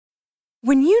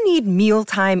When you need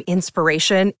mealtime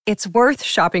inspiration, it's worth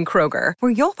shopping Kroger,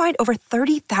 where you'll find over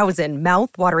 30,000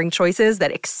 mouth-watering choices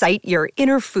that excite your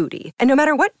inner foodie. And no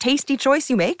matter what tasty choice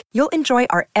you make, you'll enjoy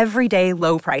our everyday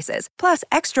low prices, plus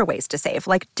extra ways to save,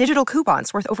 like digital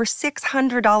coupons worth over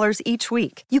 $600 each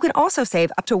week. You can also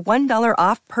save up to $1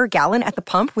 off per gallon at the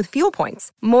pump with fuel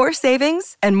points. More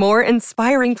savings and more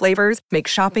inspiring flavors make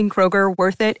shopping Kroger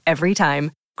worth it every time.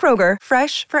 Kroger,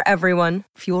 fresh for everyone.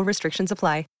 Fuel restrictions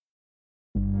apply.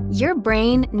 Your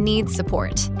brain needs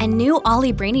support, and new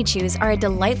Ollie Brainy Chews are a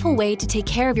delightful way to take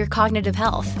care of your cognitive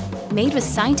health. Made with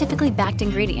scientifically backed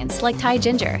ingredients like Thai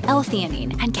ginger,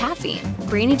 L-theanine, and caffeine,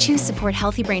 Brainy Chews support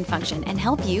healthy brain function and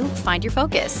help you find your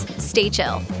focus, stay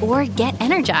chill, or get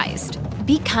energized.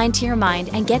 Be kind to your mind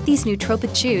and get these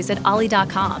nootropic chews at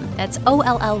ollie.com. That's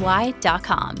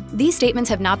OLLY.com. These statements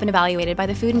have not been evaluated by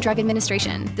the Food and Drug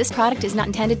Administration. This product is not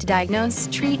intended to diagnose,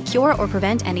 treat, cure, or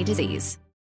prevent any disease.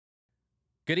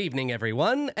 Good evening,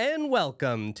 everyone, and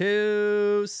welcome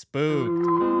to Spooked.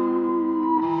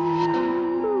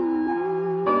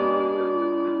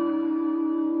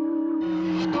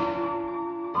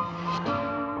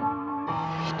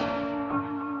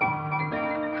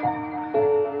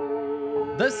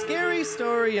 The Scary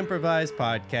Story Improvised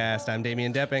Podcast. I'm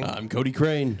Damian Depping. I'm Cody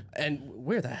Crane. And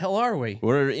where the hell are we?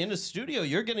 We're in a studio.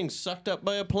 You're getting sucked up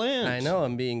by a plant. I know,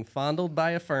 I'm being fondled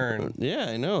by a fern. Yeah,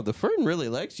 I know. The fern really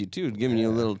likes you, too, giving you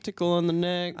a little tickle on the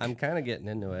neck. I'm kind of getting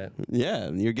into it.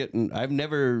 Yeah, you're getting... I've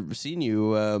never seen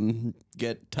you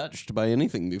get touched by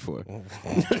anything before.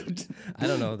 I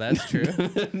don't know if that's true.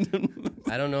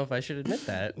 I don't know if I should admit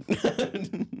that.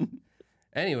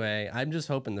 Anyway, I'm just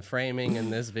hoping the framing in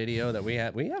this video that we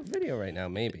have video right now,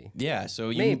 maybe. Yeah, so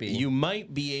you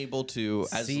might be able to...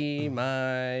 see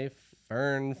my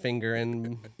fern finger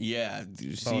and yeah,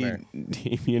 you boner.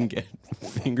 see Damien get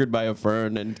fingered by a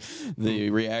fern and the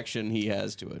reaction he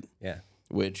has to it. Yeah.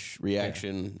 Which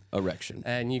reaction? Yeah. Erection.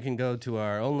 And you can go to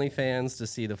our OnlyFans to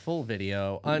see the full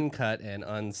video, uncut and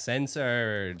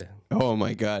uncensored. Oh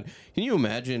my God. Can you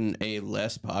imagine a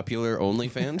less popular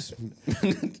OnlyFans?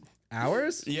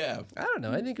 Ours? Yeah. I don't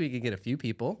know. I think we could get a few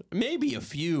people. Maybe a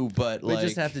few, but we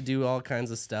just have to do all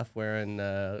kinds of stuff wearing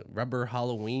rubber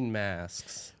Halloween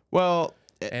masks. Well,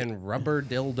 and rubber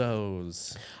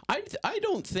dildos. I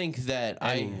don't think that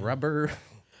rubber.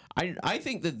 I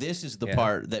think that this is the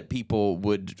part that people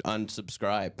would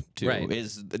unsubscribe to. Right.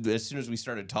 Is as soon as we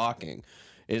started talking.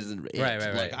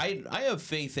 Right. Like, I have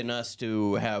faith in us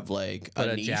to have like put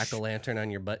a niche. Jack-o'-lantern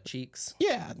on your butt cheeks.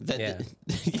 Yeah, yeah.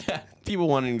 People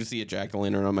wanting to see a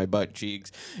jack-o'-lantern on my butt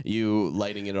cheeks. You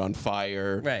lighting it on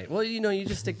fire. Right. Well, you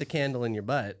just stick the candle in your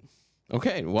butt.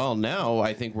 Okay. Well, now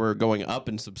I think we're going up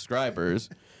in subscribers.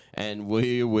 And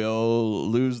we will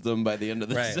lose them by the end of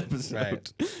this episode.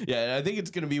 Right. Yeah, I think it's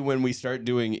going to be when we start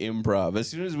doing improv. As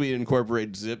soon as we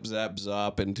incorporate Zip Zap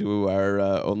Zop into our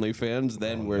OnlyFans,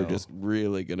 then we're just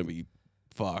really going to be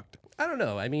fucked. I don't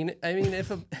know. I mean,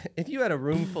 if you had a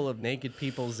room full of naked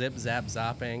people zip zap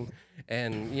zopping,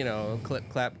 and clip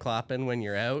clap clopping when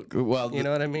you're out, well, you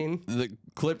know what I mean? The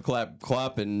clip clap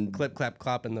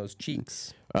clopping those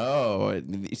cheeks. Oh,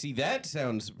 see, that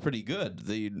sounds pretty good.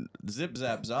 The zip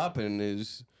zap zopping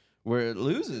is where it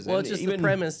loses. Well, it's just the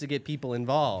premise to get people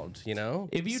involved,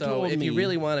 If you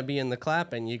really want to be in the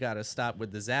clapping, you got to stop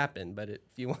with the zapping. But if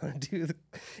you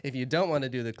don't want to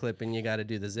do the clipping, you got to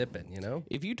do the zipping.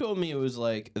 If you told me it was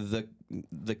like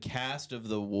the cast of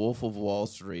The Wolf of Wall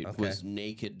Street was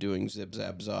naked doing zip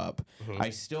zap zop, I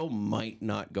still might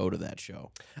not go to that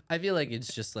show. I feel like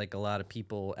it's just like a lot of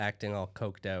people acting all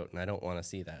coked out, and I don't want to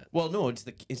see that. Well, no, it's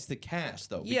the cast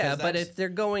though. Yeah, but if they're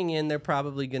going in, they're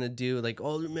probably gonna do like,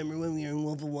 remember when we were in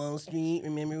Wolf of Wall Street?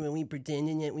 Remember when we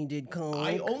pretended that we did coke?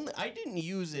 I didn't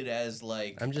use it as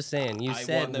like. I'm just saying. You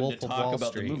said Wolf of Wall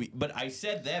Street. The movie, but I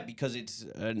said that because it's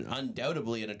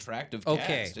undoubtedly an attractive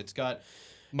cast. It's got.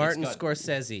 Martin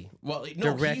Scorsese. Well,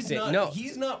 no,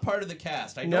 he's not part of the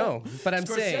cast. I know. No, but I'm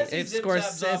saying it's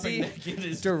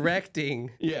Scorsese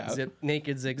directing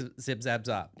naked zip zap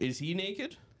zop. Is he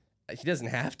naked? He doesn't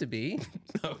have to be.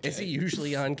 Okay. Is he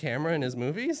usually on camera in his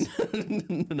movies?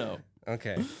 No.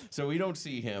 Okay. So we don't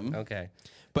see him. Okay.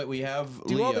 But we have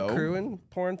Do Leo. all the crew in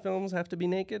porn films have to be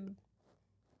naked?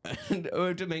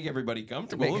 To make everybody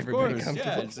comfortable, to make everybody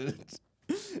comfortable.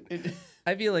 Yeah,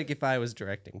 I feel like if I was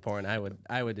directing porn, I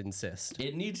would insist.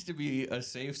 It needs to be a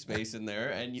safe space in there,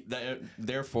 and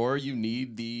therefore you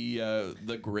need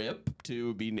the grip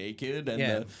to be naked,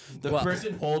 and the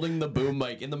person holding the boom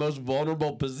mic in the most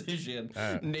vulnerable position,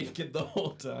 naked the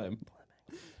whole time.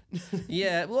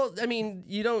 Yeah, well, I mean,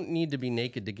 you don't need to be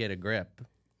naked to get a grip,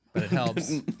 but it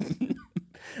helps.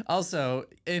 Also,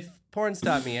 if porn's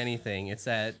taught me anything, it's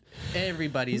that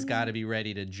everybody's got to be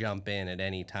ready to jump in at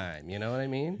any time. You know what I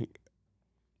mean?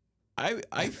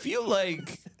 I feel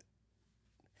like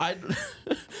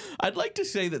I'd like to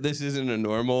say that this isn't a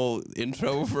normal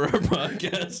intro for our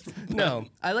podcast. No,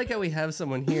 I like how we have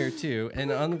someone here too, and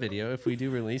on the video, if we do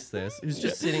release this, who's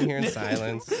just sitting here in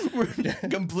silence. We're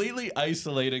completely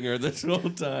isolating her this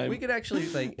whole time. We could actually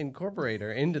like incorporate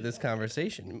her into this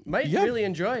conversation. Might really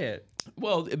enjoy it.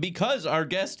 Well, because our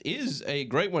guest is a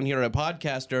great one here, a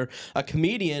podcaster, a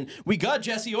comedian. We got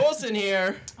Jessie Olsen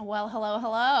here. Well, hello.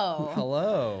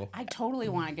 Hello. I totally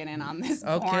want to get in on this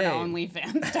porn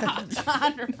OnlyFans stuff,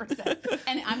 100%.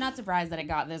 And I'm not surprised that it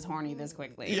got this horny this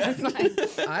quickly. Yeah.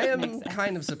 I am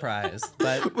kind of surprised,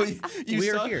 but we're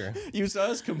here. You saw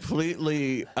us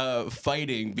completely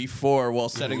fighting before while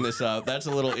setting this up. That's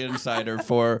a little insider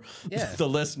for the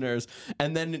listeners.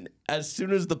 And then as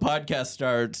soon as the podcast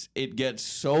starts, it gets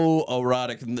so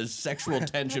erotic and the sexual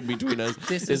tension between us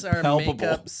This is our palpable.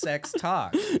 makeup sex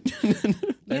talk. You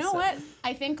know what?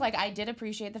 I think like I did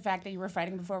appreciate the fact that you were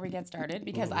fighting before we get started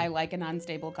because I like an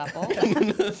unstable couple.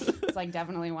 It's like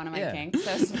definitely one of my kinks,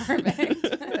 so it's perfect.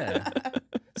 Yeah.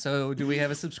 So do we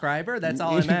have a subscriber? That's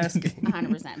all I'm asking.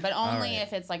 100%, but only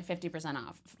if it's like 50%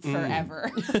 off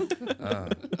forever.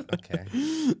 Okay.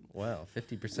 Well,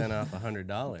 50% off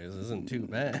 $100 isn't too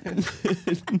bad.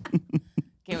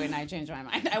 Okay, wait, I changed my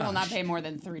mind. I will not pay more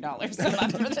than $3 a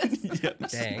month for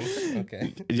this. Dang.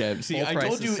 Okay. Yeah, see, Full I price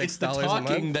told you is it's the $6 a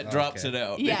talking month? that drops it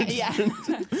out. Yeah.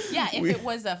 Yeah, if it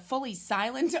was a fully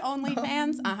silent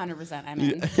OnlyFans, 100% I'm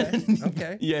in.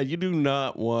 Okay. Yeah, you do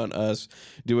not want us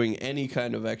doing any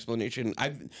kind of explanation.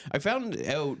 I found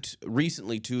out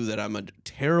recently too that I'm a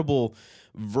terrible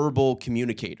verbal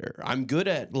communicator. I'm good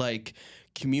at like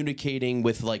communicating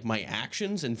with like my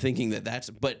actions and thinking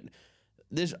but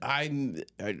I'm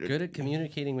Good at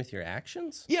communicating with your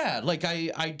actions? yeah, like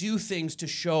I do things to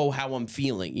show how I'm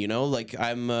feeling, you know? Like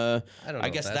I don't know I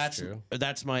guess if that's true.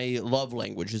 That's my love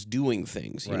language, is doing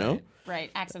things, you know?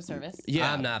 Right, acts of service.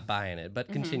 Yeah. I'm not buying it, but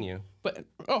continue. But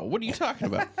what are you talking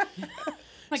about?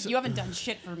 Like, you haven't done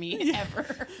shit for me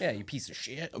ever. Yeah, you piece of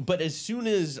shit. But as soon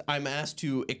as I'm asked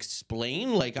to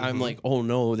explain, like I'm like, oh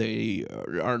no, they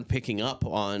aren't picking up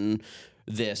on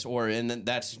this, and then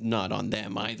that's not on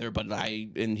them either. But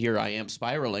here I am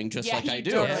spiraling just like I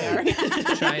do. Totally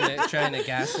are. trying to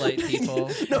gaslight people.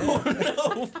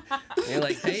 No. You're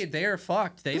like, they're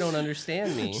fucked. They don't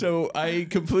understand me. So I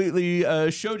completely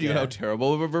showed you how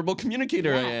terrible of a verbal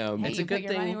communicator I am. Hey, It's you a good put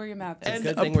your thing- money where your mouth is. And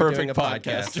Good a thing we're doing perfect a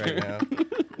podcast right now.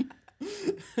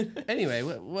 Anyway,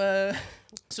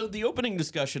 So the opening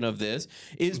discussion of this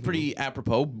is pretty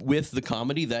apropos with the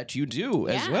comedy that you do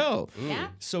as well. Yeah.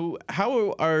 So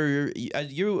how are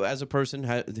you as a person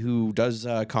who does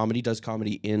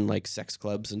comedy in like sex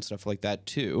clubs and stuff like that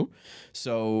too?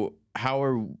 So how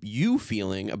are you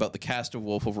feeling about the cast of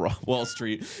Wolf of Wall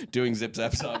Street doing Zip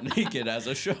Zap Zop naked as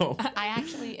a show? I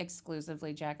actually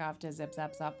exclusively jack off to Zip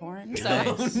Zap Zop porn, so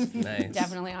nice.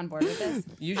 definitely on board with this.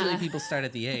 Usually people start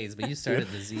at the A's, but you start at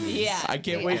the Z's. Yeah. I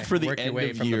can't wait for the Work your end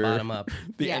way of from year, the bottom up.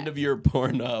 the end of year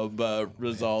Pornhub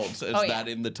results. Is that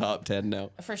in the top 10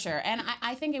 now? For sure. And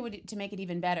I think it would, to make it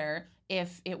even better,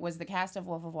 if it was the cast of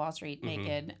Wolf of Wall Street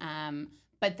naked,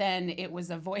 but then it was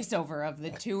a voiceover of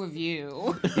the two of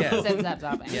you. Yeah. Zip, zap,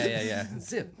 zopping. Yeah.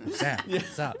 Zip, zap,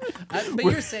 zap. But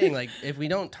you're saying, like, if we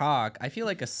don't talk, I feel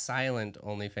like a silent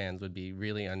OnlyFans would be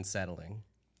really unsettling.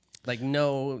 Like,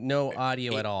 no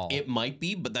audio at all. It might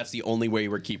be, but that's the only way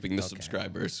we're keeping the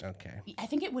subscribers. Okay. I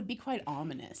think it would be quite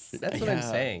ominous. That's what I'm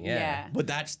saying, yeah. But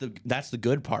that's the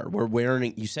good part.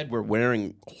 You said we're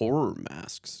wearing horror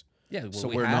masks. Yeah, well, so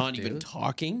we we're have not to. even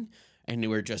talking, and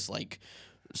we're just like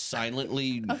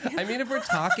silently. I mean, if we're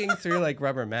talking through like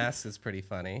rubber masks, it's pretty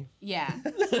funny. Yeah.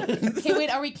 Okay, wait,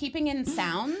 are we keeping in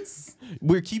sounds?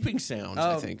 We're keeping sounds,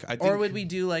 I think. Or would we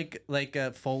do like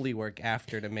a Foley work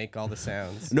after to make all the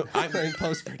sounds? No, I'm in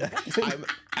post-production. I'm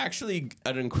actually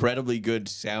an incredibly good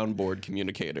soundboard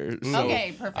communicator. So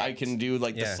Okay, perfect. I can do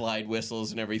like the slide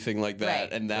whistles and everything like that,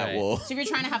 Right. and that Right. will. So if you're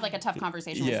trying to have like a tough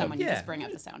conversation with someone, you Yeah. just bring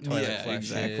up the sound. Toilet Yeah,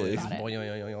 flushes, exactly. Got it.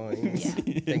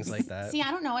 boing, things like that. See,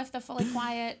 I don't know if the fully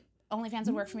quiet OnlyFans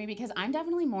would work for me because I'm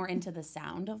definitely more into the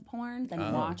sound of porn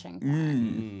than watching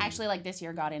porn. Actually, like this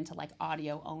year got into like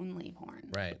audio only porn.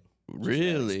 Right.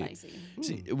 Really? Spicy.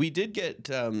 See, we did get.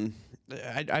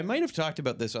 I might have talked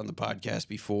about this on the podcast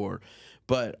before,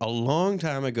 but a long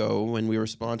time ago when we were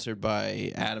sponsored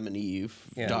by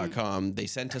AdamandEve.com, they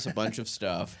sent us a bunch of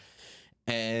stuff.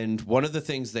 And one of the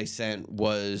things they sent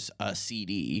was a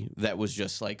CD that was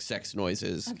just like sex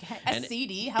noises. Okay. A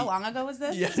CD? How long ago was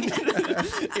this? Yeah.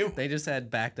 They just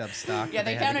had backed up stock. Yeah,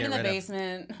 they found it in the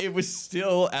basement. It was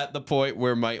still at the point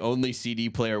where my only CD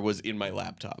player was in my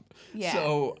laptop. Yeah.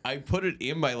 So I put it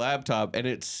in my laptop, and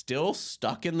it's still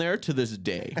stuck in there to this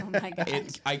day. Oh my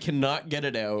God. I cannot get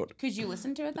it out. Could you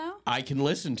listen to it though? I can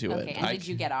listen to it. Okay, and did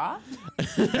you get off?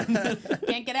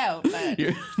 Can't get out, but...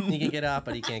 He can get off,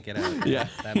 but he can't get out. Yeah.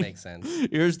 That makes sense.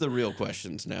 Here's the real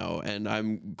questions now, and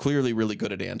I'm clearly really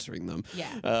good at answering them.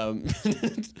 Yeah.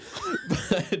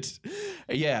 But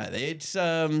yeah, it's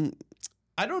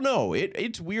I don't know.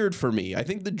 It's weird for me. I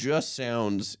think the Just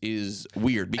Sounds is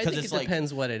weird because I think it's it like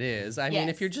depends what it is. I mean, Yes.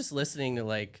 if you're just listening to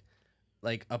like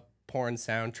a porn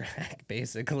soundtrack,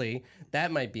 basically,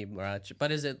 that might be much.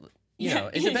 But is it? You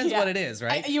know, it depends what it is,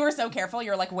 right? You were so careful.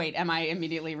 You're like, wait, am I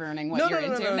immediately ruining what you're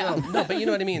into? No, but you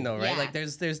know what I mean, though, right? Yeah. Like,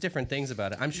 there's different things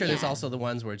about it. I'm sure there's Yeah. also the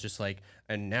ones where it's just like,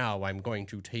 and now I'm going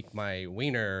to take my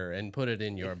wiener and put it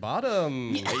in your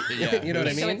bottom. Yeah. You know what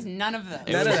I mean? So it's none of those.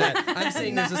 None of that. I'm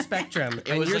saying there's a spectrum, it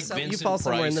and was you're like Vincent you fall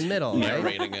somewhere in the Price middle, right?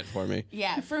 narrating it for me.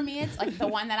 Yeah, for me, it's like the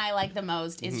one that I like the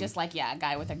most is just like, a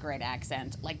guy with a great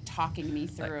accent, like talking me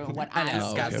through what I'm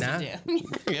supposed to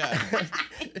do. Yeah.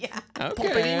 Yeah. Pop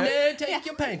it in there, take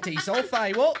your panties off,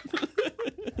 eh? What?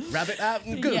 Rub it up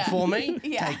and good Yeah. for me.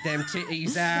 Yeah. Take them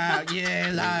titties out.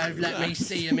 Yeah, love, let me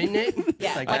see them in it.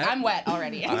 Yeah, like that. I'm wet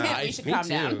already. We should me calm too.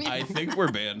 down. I think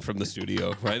we're banned from the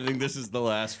studio. I think this is the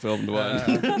last filmed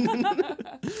one.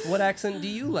 What accent do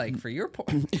you like for your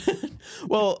porn?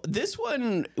 Well, this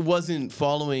one wasn't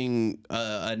following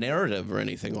a narrative or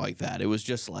anything like that. It was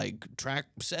just like track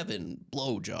 7,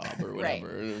 blowjob or Right.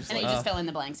 whatever. And it was And like, you just fill in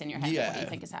the blanks in your head of what you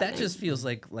think is happening. That just feels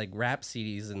like rap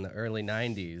CDs in the early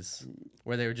 '90s,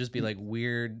 where there would just be like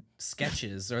weird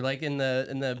sketches, or like in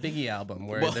the Biggie album,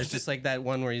 where there's just like that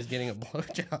one where he's getting a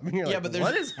blowjob, and you're like, but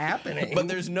what is happening? But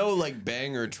there's no like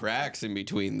banger tracks in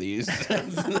between these.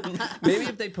 Maybe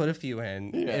if they put a few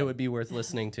in, it would be worth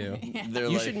listening to. They're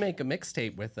You like, should make a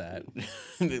mixtape with that.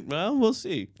 well, we'll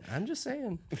see. I'm just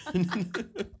saying.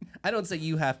 I don't say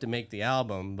you have to make the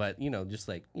album, but just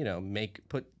like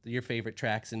put your favorite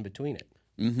tracks in between it.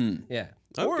 Mm-hmm. Yeah.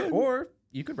 Okay. Or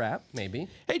you could rap, maybe.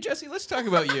 Hey, Jesse, let's talk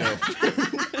about you.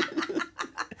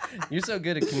 You're so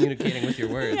good at communicating with your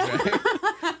words,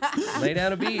 right? Lay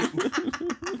down a beat.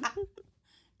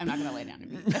 I'm not going to lay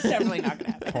down. That's definitely not going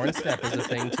to happen. Porn step is a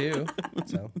thing too.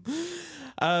 So,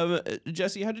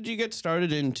 Jesse, how did you get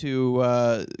started into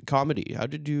comedy? How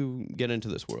did you get into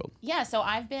this world? Yeah, so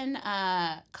I've been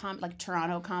like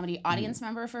Toronto comedy audience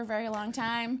member for a very long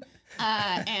time,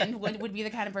 and would be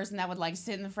the kind of person that would like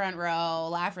sit in the front row,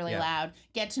 laugh really loud,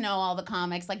 get to know all the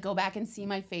comics, like go back and see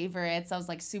my favorites. I was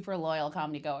like super loyal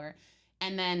comedy goer.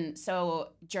 And then so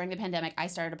during the pandemic, I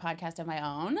started a podcast of my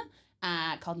own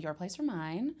called Your Place or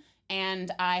Mine.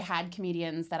 And I had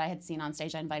comedians that I had seen on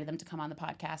stage. I invited them to come on the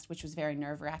podcast, which was very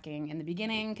nerve-wracking in the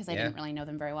beginning because I didn't really know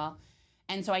them very well.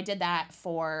 And so I did that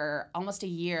for almost a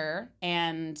year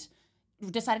and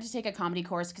decided to take a comedy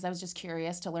course because I was just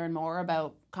curious to learn more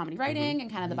about comedy writing and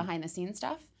kind of the behind-the-scenes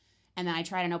stuff. And then I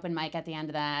tried an open mic at the end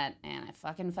of that, and I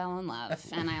fucking fell in love.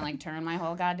 And I like turned my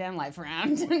whole goddamn life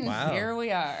around. And here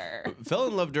we are. Fell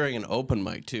in love during an open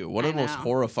mic too. One of the most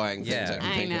horrifying things I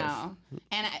can think of.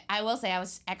 And I will say I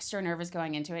was extra nervous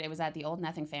going into it. It was at the old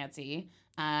Nothing Fancy.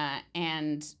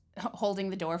 And holding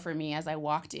the door for me as I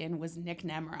walked in was Nick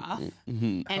Nemiroff.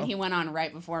 And he went on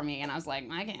right before me. And I was like,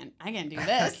 I can't do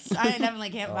this. I definitely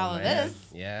can't follow this.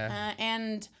 Yeah.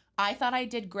 And I thought I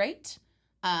did great.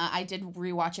 I did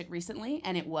rewatch it recently,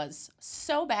 and it was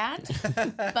so bad,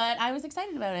 but I was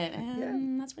excited about it,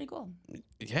 and that's pretty cool.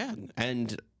 Yeah,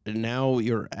 and now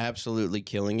you're absolutely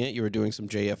killing it. You were doing some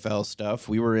JFL stuff.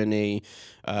 We were in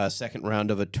a second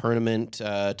round of a tournament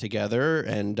together,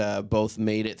 and both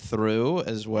made it through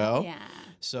as well. Yeah.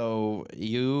 So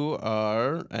you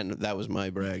are, and that was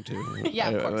my brag too. Yeah,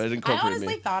 of course. I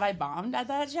honestly thought I bombed at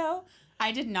that show.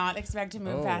 I did not expect to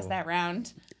move past that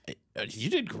round. You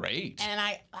did great. And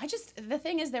I just, the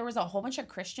thing is, there was a whole bunch of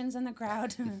Christians in the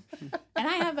crowd. And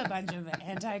I have a bunch of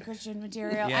anti-Christian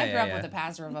material. I grew up with a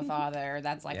pastor of a father.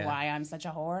 That's like why I'm such a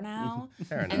whore now.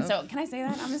 Fair enough. And so, can I say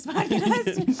that on this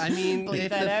podcast? I mean,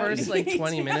 if the first like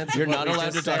 20 minutes, you're not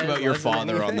allowed to talk about your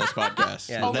father on this podcast.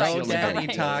 Yeah, no daddy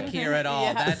talk here at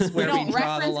all. That's where we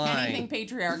draw the line. Anything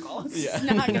patriarchal. It's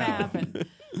not going to happen.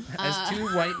 As two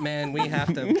white men, we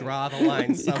have to draw the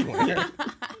line somewhere.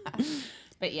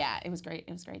 But yeah, it was great.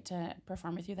 It was great to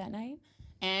perform with you that night.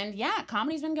 And yeah,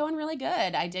 comedy's been going really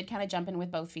good. I did kind of jump in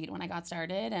with both feet when I got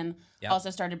started and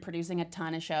also started producing a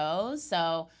ton of shows.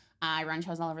 So I run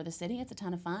shows all over the city. It's a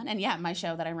ton of fun. And yeah, my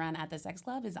show that I run at the Sex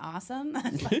Club is awesome.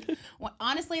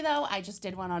 Honestly, though, I just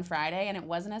did one on Friday, and it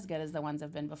wasn't as good as the ones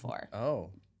I've been before. Oh.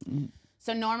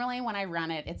 So normally when I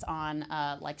run it, it's on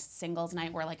like singles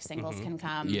night where like singles can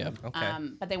come. Yeah. Okay.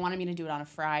 But they wanted me to do it on a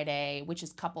Friday, which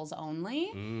is couples only.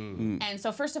 And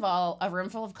so first of all, a room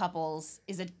full of couples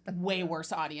is a way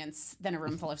worse audience than a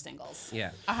room full of singles. Yeah.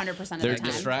 100% of the time. They're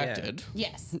distracted.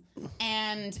 Yes.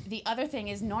 And the other thing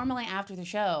is normally after the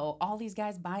show, all these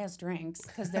guys buy us drinks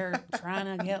because they're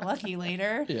trying to get lucky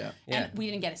later. Yeah. And we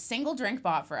didn't get a single drink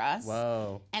bought for us.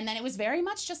 Whoa. And then it was very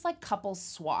much just like couples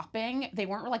swapping. They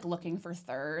weren't like looking for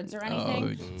thirds or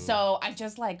anything. So I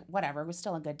just like, whatever, it was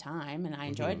still a good time and I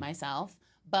enjoyed myself.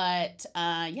 But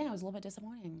yeah, it was a little bit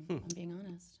disappointing, if I'm being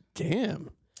honest. Damn.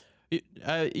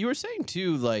 You were saying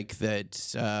too, like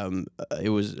that it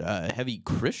was a heavy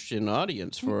Christian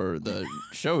audience for the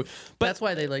show, but That's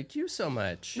why they liked you so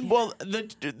much. well,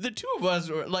 the two of us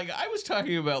were like, I was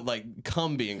talking about like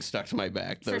cum being stuck to my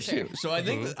back though For sure. too. So I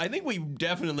think we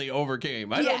definitely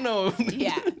overcame. I don't know.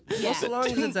 Yeah. Yeah. So long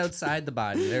as it's outside the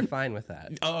body, they're fine with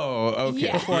that. Oh, okay.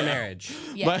 Yeah. Before marriage,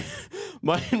 Yeah.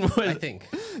 Mine was. I think.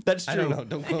 That's true. I don't know.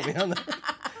 Don't quote me on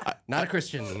that. Not a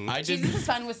Christian. I did. Jesus is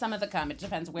fun with some of the cum. It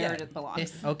depends where it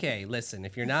belongs. Okay, listen.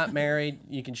 If you're not married,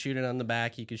 you can shoot it on the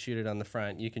back. You can shoot it on the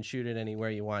front. You can shoot it anywhere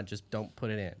you want. Just don't put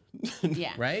it in.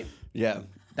 Yeah. Right? Yeah.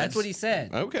 That's what he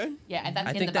said. Okay. Yeah, and that's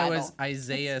I in think the that Bible. was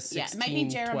Isaiah 16. Yeah, it might be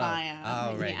Jeremiah.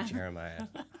 12. Oh, right, Yeah. Jeremiah.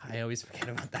 I always forget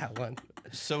about that one.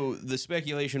 So the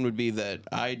speculation would be that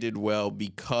I did well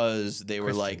because they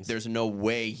were like, Christians. "There's no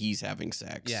way he's having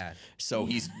sex." Yeah. So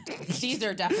he's These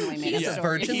are definitely made up He's a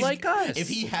stories. virgin like us. if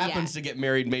he happens Yeah. to get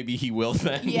married, maybe he will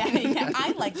then. Yeah,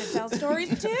 I like to tell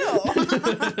stories too.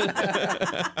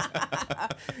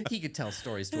 He could tell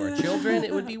stories to our children.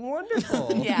 It would be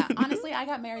wonderful. Yeah, honestly, I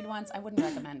got married once. I wouldn't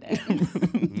recommend it.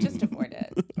 Just avoid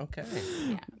it. Okay.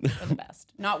 Yeah, for the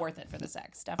best. Not worth it for the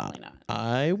sex. Definitely not.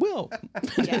 I will.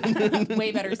 Yeah,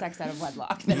 way better sex out of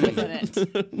wedlock than within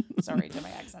it. Sorry to my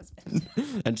ex-husband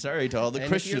And sorry to all the And if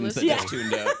Christians that you're just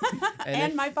tuned out.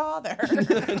 and my father.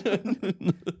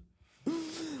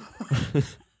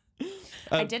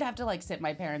 I did have to like sit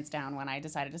my parents down when I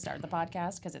decided to start the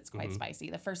podcast because it's quite spicy.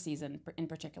 The first season in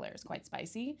particular is quite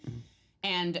spicy.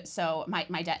 And so my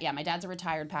dad's a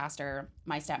retired pastor.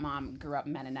 My stepmom grew up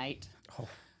Mennonite.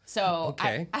 So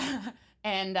Okay.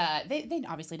 They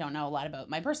obviously don't know a lot about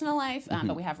my personal life,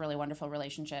 but we have a really wonderful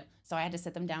relationship. So I had to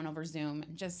sit them down over Zoom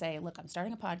and just say, look, I'm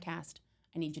starting a podcast.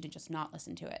 I need you to just not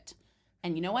listen to it.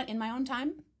 And you know what? In my own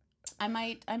time, I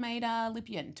might loop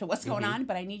you into what's going on,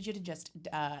 but I need you to just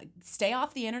stay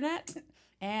off the internet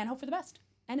and hope for the best.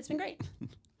 And it's been great.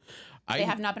 They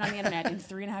have not been on the internet in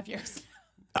 3.5 years.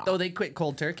 Oh, they quit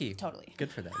cold turkey. Totally. Good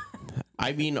for them.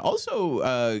 I mean,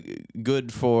 also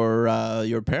good for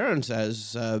your parents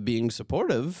as being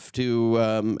supportive to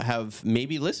have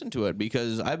maybe listened to it,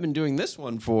 because I've been doing this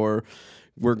one for,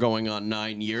 we're going on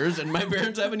 9 years, and my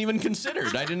parents haven't even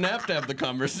considered. I didn't have to have the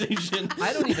conversation.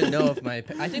 I don't even know if I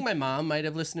think my mom might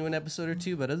have listened to an episode or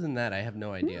two, but other than that, I have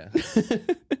no idea.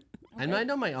 And I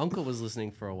know my uncle was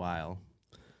listening for a while.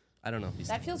 I don't know if he's.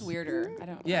 That feels weirder. I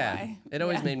don't know Yeah, why. it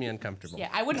always made me uncomfortable. Yeah,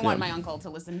 I wouldn't want my uncle to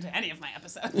listen to any of my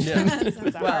episodes. Yeah.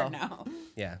 Since I'm hard now.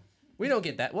 Yeah, we don't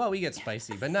get that. Well, we get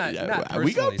spicy, but not. Yeah, not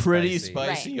we got personally pretty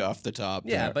spicy. spicy off the top.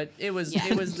 Yeah, there. but there was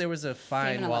a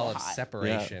fine Even a wall little of hot.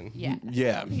 separation. Yeah.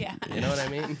 Yeah. Yeah. You know what I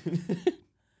mean?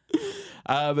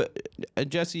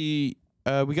 Jessie,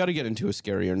 we got to get into a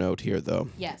scarier note here, though.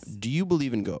 Yes. Do you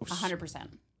believe in ghosts?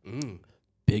 100%.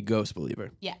 Big ghost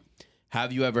believer. Yeah.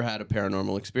 Have you ever had a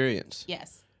paranormal experience?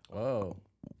 Yes. Whoa.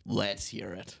 Let's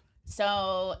hear it.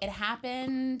 So it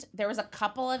happened. There was a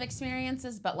couple of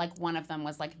experiences, but like one of them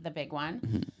was like the big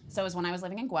one. So it was when I was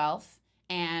living in Guelph,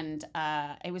 and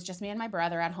it was just me and my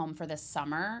brother at home for this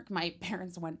summer. My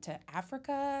parents went to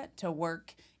Africa to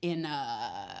work in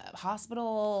a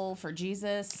hospital for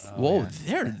Jesus. Whoa,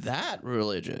 they're that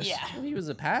religious. Yeah. He was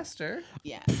a pastor.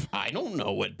 Yeah. I don't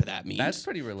know what that means. That's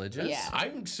pretty religious. Yeah.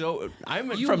 I'm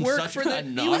You from work such for a the-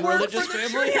 you work non-religious for the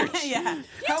family. Yeah.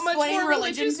 How much Explain more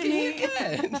religion religious to can me. you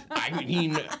get? I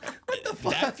mean,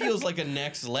 that feels like a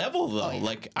next level, though.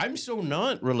 Like, I'm so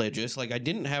not religious. Like, I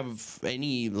didn't have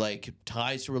any, like,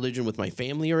 ties to religion with my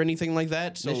family or anything like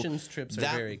that. So Missions trips are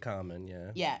very common. Yeah.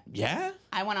 Yeah. Yeah?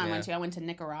 I went on one too. I went to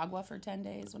Nicaragua for 10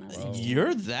 days when I was.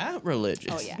 You're that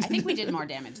religious. Oh yeah, I think we did more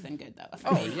damage than good though.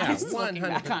 Oh yeah,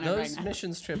 100%. Those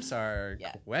missions trips are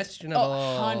questionable.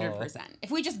 100%.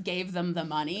 If we just gave them the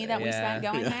money that we spent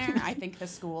going there, I think the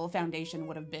school foundation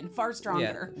would have been far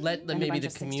stronger. Yeah. Let maybe the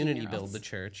community build the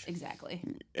church. Exactly.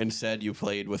 Instead, you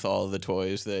played with all the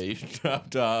toys that you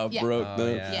dropped off, broke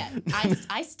them. Yeah.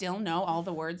 I still know all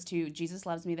the words to "Jesus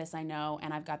loves me, this I know,"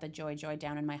 and I've got the joy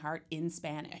down in my heart in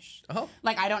Spanish. Oh.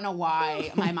 Like, I don't know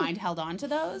why my mind held on to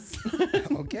those.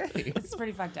 Okay. It's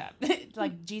pretty fucked up.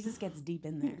 Like, Jesus gets deep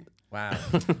in there. Wow.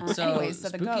 Anyways, so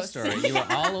the spooky ghosts. story. You were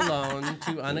all alone,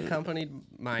 2 unaccompanied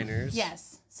minors.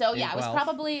 Yes. So yeah, I was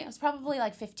Guelph. probably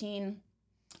like 15,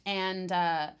 and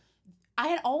I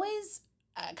had always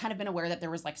kind of been aware that there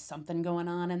was like something going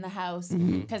on in the house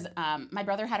because my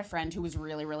brother had a friend who was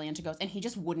really, really into ghosts, and he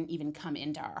just wouldn't even come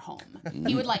into our home.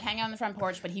 He would like hang out on the front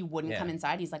porch, but he wouldn't come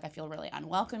inside. He's like, I feel really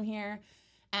unwelcome here.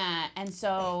 And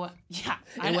so, yeah.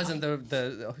 It wasn't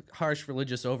the harsh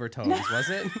religious overtones, was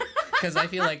it? Because I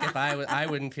feel like if I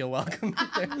wouldn't feel welcome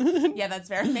either. Yeah, that's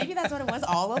fair. Maybe that's what it was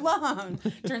all along.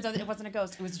 Turns out that it wasn't a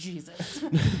ghost. It was Jesus.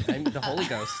 The Holy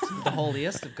Ghost. The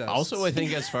holiest of ghosts. Also, I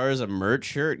think as far as a merch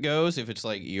shirt goes, if it's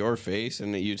like your face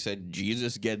and you said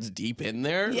Jesus gets deep in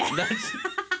there, that's...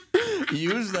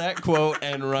 Use that quote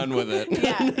and run with it.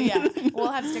 Yeah.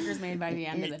 We'll have stickers made by the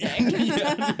end of the day.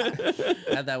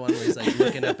 Had that one where he's like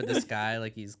looking up at the sky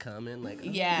like he's coming. Like,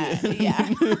 Yeah.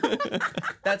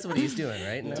 That's what he's doing,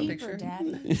 right? In that Deeper, picture?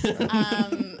 Daddy.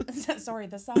 Sorry,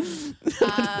 the song.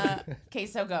 Okay,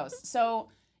 so ghosts. So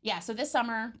this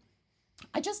summer,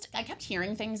 I kept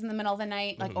hearing things in the middle of the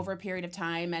night, like over a period of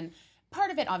time, and part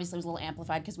of it obviously was a little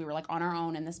amplified because we were like on our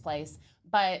own in this place,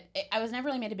 but I was never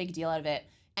really made a big deal out of it.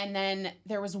 And then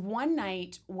there was one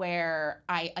night where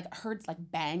I heard like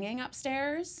banging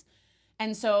upstairs,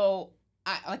 and so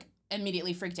I like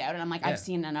immediately freaked out, and I'm like, I've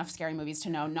seen enough scary movies to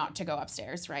know not to go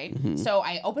upstairs, right? So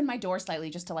I opened my door slightly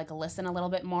just to like listen a little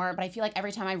bit more, but I feel like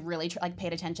every time I really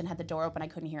paid attention, had the door open, I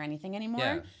couldn't hear anything anymore.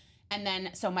 Yeah. And then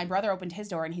so my brother opened his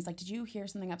door, and he's like, "Did you hear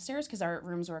something upstairs?" Because our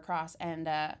rooms were across, and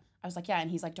I was like, "Yeah," and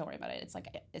he's like, "Don't worry about it. It's like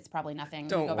it's probably nothing.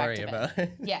 Don't go back worry to bed." about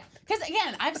it. Yeah, because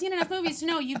again, I've seen enough movies to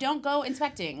know you don't go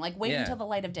inspecting. Like, wait until the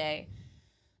light of day.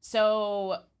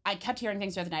 So I kept hearing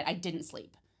things throughout the night. I didn't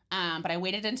sleep, but I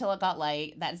waited until it got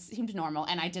light. That seemed normal,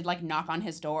 and I did like knock on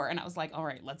his door, and I was like, "All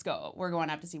right, let's go. We're going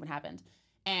up to see what happened."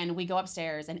 And we go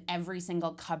upstairs, and every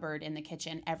single cupboard in the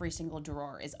kitchen, every single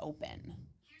drawer is open.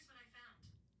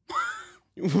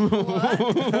 Oh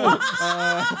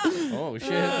shit!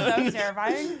 That was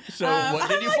terrifying. So what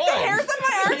did you like, find? The hairs on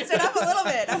my arm stood up a little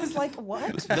bit. I was like,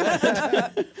 what?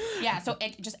 Yeah, so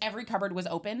just every cupboard was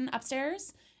open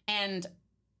upstairs, and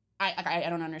I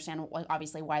don't understand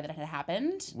obviously why that had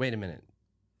happened. Wait a minute.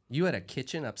 You had a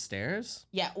kitchen upstairs?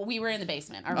 Yeah, well, we were in the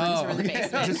basement. Our rooms were in the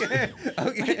basement.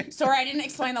 Okay. Sorry, I didn't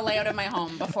explain the layout of my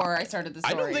home before I started the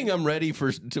story. I don't think I'm ready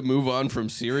to move on from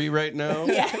Siri right now.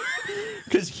 Yeah.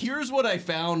 Because here's what I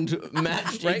found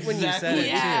matched Right when you said it,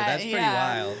 too. That's pretty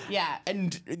wild. Yeah.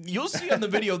 And you'll see on the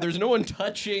video, there's no one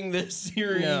touching this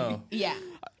Siri. No. Yeah.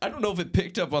 I don't know if it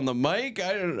picked up on the mic.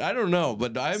 I don't know,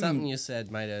 but Something you said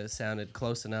might have sounded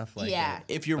close enough. Like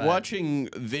if you're watching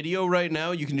video right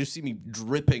now, you can just see me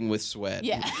dripping with sweat.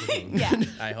 Yeah. Yeah.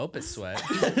 I hope it's sweat.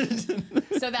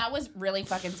 So that was really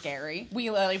fucking scary.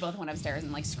 We literally both went upstairs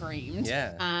and like screamed.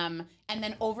 Yeah. And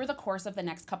then over the course of the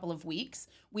next couple of weeks,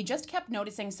 we just kept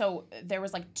noticing. So there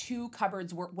was like 2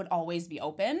 cupboards would always be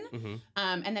open.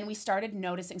 And then we started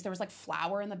noticing, so there was like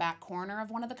flour in the back corner of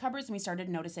one of the cupboards. And we started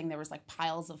noticing there was like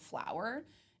piles of flour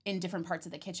in different parts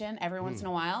of the kitchen every once in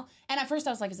a while. And at first I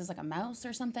was like, is this like a mouse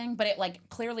or something? But it like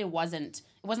clearly wasn't.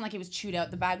 It wasn't like it was chewed out.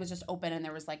 The bag was just open and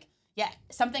there was like,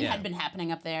 something had been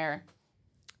happening up there.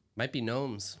 Might be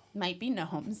gnomes. Might be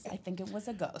gnomes. I think it was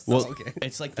a ghost. Well,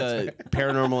 it's like the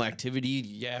paranormal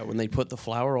activity, when they put the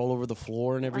flour all over the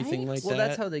floor and everything like that. Well,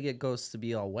 that's how they get ghosts to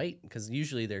be all white, because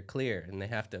usually they're clear and they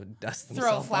have to dust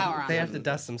themselves Throw flour on They them. have to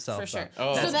dust themselves For sure. up.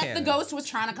 Oh. So that the ghost was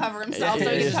trying to cover himself so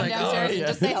he could He's come like, downstairs and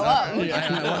just say hello.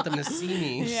 I want them to see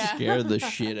me. Yeah. Scared the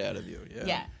shit out of you.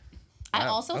 Yeah. I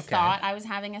also thought I was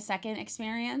having a second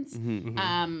experience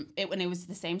when it was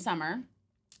the same summer.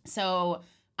 So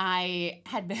I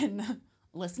had been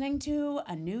listening to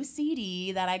a new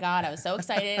CD that I got. I was so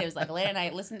excited. It was like late at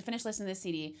night. Finished listening to this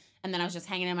CD, and then I was just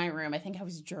hanging in my room. I think I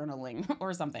was journaling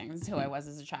or something. This is who I was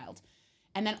as a child.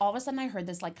 And then all of a sudden I heard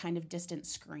this like kind of distant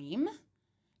scream.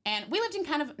 And we lived in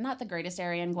kind of not the greatest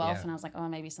area in Guelph, and I was like, oh,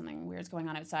 maybe something weird's going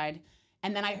on outside.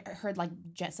 And then I heard like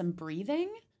some breathing,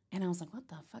 and I was like, what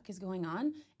the fuck is going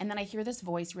on? And then I hear this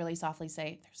voice really softly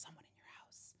say, there's someone in your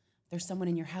house. there's someone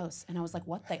in your house. And I was like,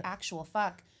 what the actual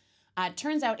fuck?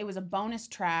 Turns out it was a bonus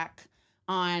track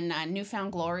on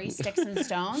Newfound Glory, Sticks and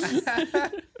Stones.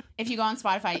 If you go on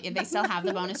Spotify, they still have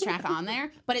the bonus track on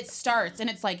there. But it starts, and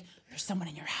it's like, there's someone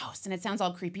in your house. And it sounds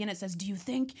all creepy, and it says, do you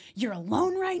think you're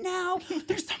alone right now?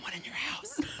 There's someone in your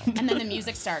house. And then the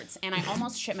music starts, and I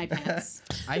almost shit my pants.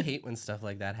 I hate when stuff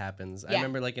like that happens. Yeah. I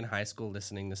remember like in high school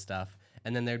listening to stuff,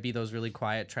 and then there'd be those really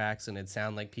quiet tracks, and it'd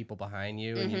sound like people behind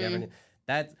you, and you never knew.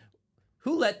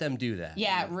 Who let them do that?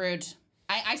 Yeah, rude.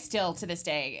 I still, to this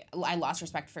day, I lost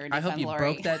respect for Newfound I hope you Glory.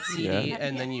 broke that CD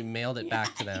and then you mailed it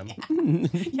back to them.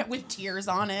 Yeah, with tears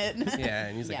on it. Yeah,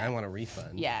 and he's like, I want a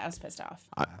refund. Yeah, I was pissed off.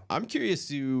 I'm curious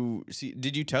to see,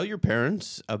 did you tell your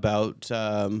parents about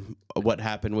what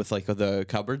happened with like the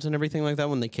cupboards and everything like that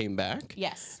when they came back?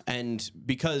 Yes. And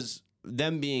because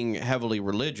them being heavily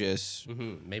religious,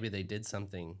 maybe they did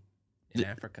something in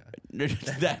Africa.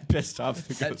 that pissed off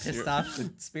the That ghost pissed spirit. off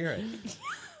the spirit.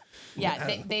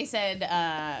 Yeah, they said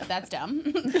that's dumb.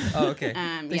 Oh, okay.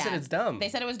 They said it's dumb. They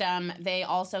said it was dumb. They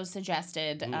also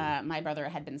suggested my brother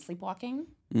had been sleepwalking,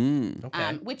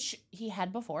 Okay. which he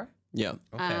had before. Yeah.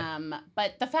 Okay.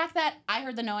 But the fact that I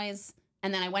heard the noise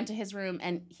and then I went to his room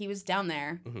and he was down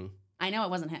there, I know it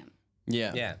wasn't him.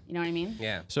 Yeah. Yeah. You know what I mean?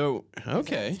 Yeah. So,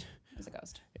 okay. It was a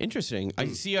ghost. Interesting. I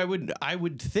see. I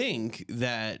would think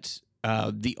that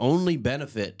the only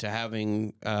benefit to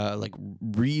having like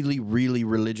really, really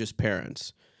religious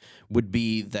parents would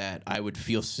be that I would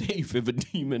feel safe if a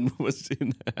demon was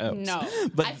in the house. No,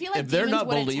 but I feel like if they're demons not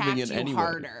would believing attack in you anyone,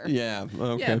 harder. yeah,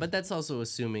 okay. Yeah, but that's also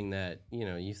assuming that,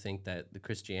 you think that the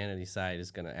Christianity side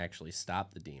is going to actually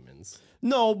stop the demons.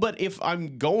 No, but if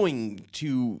I'm going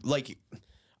to like,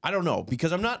 I don't know,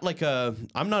 because I'm not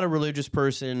a religious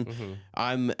person.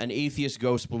 I'm an atheist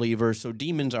ghost believer, so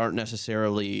demons aren't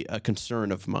necessarily a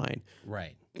concern of mine.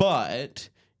 Right. But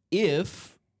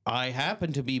if I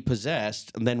happen to be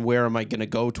possessed, then where am I going to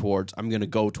go towards? I'm going to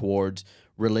go towards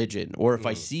religion. Or if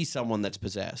I see someone that's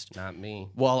possessed. Not me.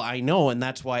 Well, I know, and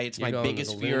that's why it's You're my going to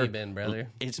biggest the fear. loony bin, brother.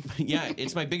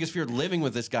 It's my biggest fear living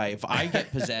with this guy. If I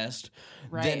get possessed,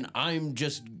 then I'm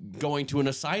just going to an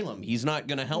asylum. He's not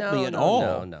going to help me at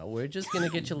all. No. We're just going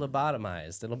to get you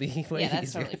lobotomized. It'll be way Yeah, that's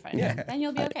easier. totally fine. Yeah. Then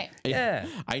you'll be okay. Yeah.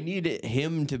 I need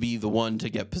him to be the one to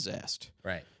get possessed.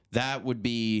 Right. That would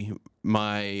be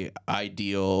my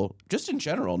ideal, just in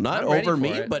general, not I'm ready over for me,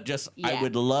 it. but just I Yeah.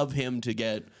 would love him to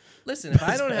get. Listen, if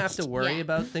I don't have to worry Yeah.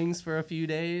 about things for a few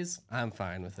days, I'm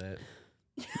fine with it.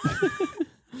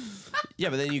 Yeah,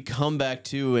 but then you come back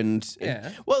to and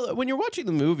Yeah. well, when you're watching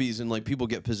the movies and like people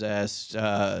get possessed,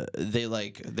 they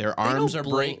like their arms are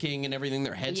blink. breaking and everything,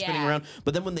 their head spinning Yeah. around.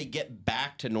 But then when they get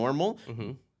back to normal,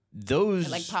 those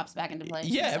It like pops back into place.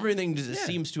 yeah, everything just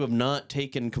seems to have not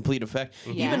taken complete effect.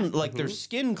 Yeah. Even like their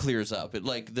skin clears up. It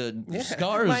like the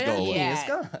scars My go acne away. Yeah. is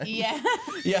gone. Yeah.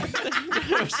 Yeah.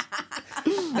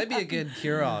 That'd be a good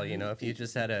cure-all, if you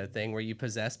just had a thing where you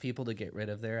possess people to get rid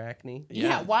of their acne.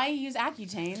 Yeah. Why use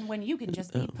Accutane when you can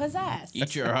just be possessed?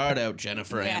 Eat your heart out,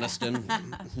 Jennifer Yeah. Aniston.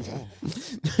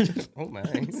 Oh my.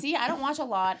 See, I don't watch a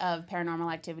lot of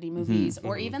paranormal activity movies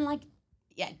or even like,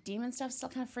 demon stuff still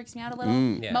kind of freaks me out a little.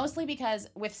 Yeah. Mostly because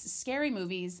with scary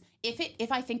movies,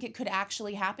 if I think it could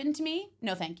actually happen to me,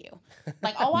 no thank you.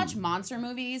 Like I'll watch monster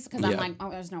movies because I'm Yeah. like,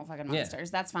 oh, there's no fucking Yeah. monsters.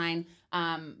 That's fine.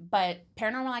 But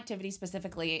paranormal activity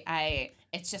specifically,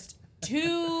 it's just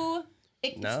too.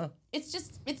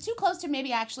 It's too close to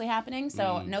maybe actually happening.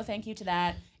 So no thank you to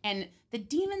that. And the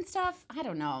demon stuff, I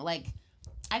don't know. Like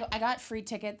I got free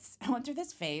tickets. I went through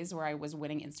this phase where I was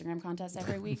winning Instagram contests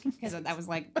every week because that was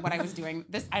like what I was doing.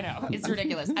 I know it's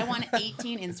ridiculous. I won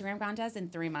 18 Instagram contests in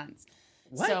 3 months.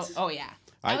 What? So,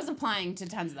 I was applying to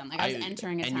tons of them. Like I was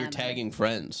entering a ton. And you're of them. tagging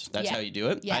friends. That's Yeah. how you do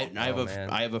it. Yeah.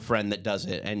 I have a friend that does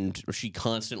it, and she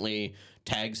constantly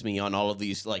tags me on all of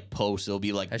these like posts. It'll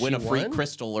be like Has win she a free won?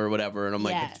 crystal or whatever, and I'm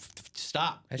like, Yeah.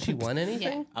 stop. Has she won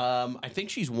anything? I think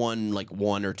she's won like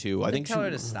 1 or 2. I think Tell she.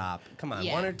 her to stop. Come on,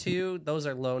 Yeah. 1 or 2. Those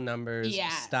are low numbers. Yeah.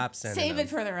 Stop sending Save them. it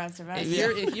for the rest of us.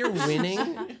 If you're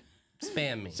winning,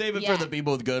 spam me. Save it Yeah. for the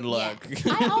people with good luck.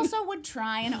 Yeah. I also would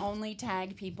try and only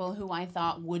tag people who I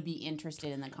thought would be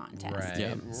interested in the contest. Right.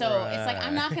 Yeah. So it's like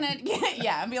I'm not gonna,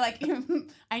 I'd be like,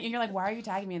 and you're like, why are you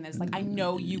tagging me in this? Like I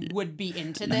know you would be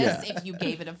into this if you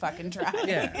gave it a fucking try.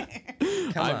 Yeah.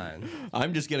 Come on.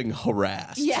 I'm just getting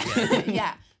harassed. Yeah.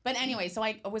 Yeah. But anyway, so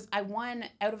I won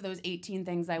out of those 18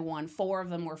 things I won, 4 of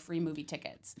them were free movie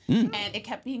tickets. And it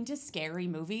kept being to scary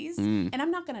movies. And I'm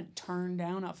not going to turn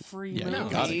down a free you movie.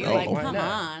 gotta go. Like, Why come not?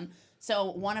 on.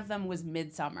 So one of them was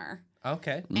Midsummer.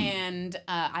 Okay. And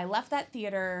I left that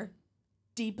theater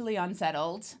deeply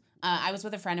unsettled. I was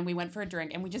with a friend and we went for a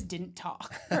drink and we just didn't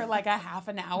talk for like a half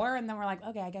an hour. And then we're like,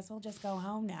 okay, I guess we'll just go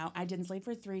home now. I didn't sleep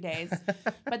for 3 days.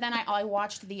 But then I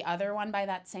watched the other one by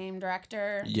that same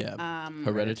director. Yeah.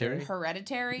 Hereditary?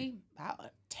 Hereditary. Wow,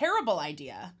 terrible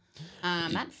idea.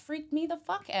 That freaked me the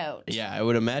fuck out. Yeah, I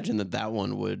would imagine that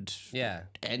one would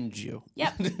end you.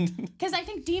 Yep. Because I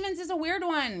think Demons is a weird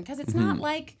one because it's not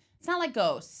like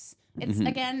ghosts. It's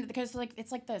again because like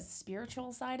it's like the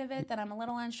spiritual side of it that I'm a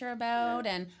little unsure about,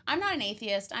 and I'm not an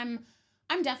atheist. I'm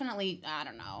definitely, I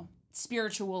don't know,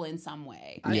 spiritual in some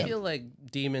way. I feel like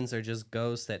demons are just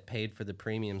ghosts that paid for the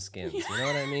premium skins. You know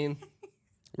what I mean?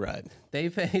 Right. They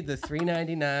paid the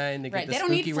 $3.99 to get the they don't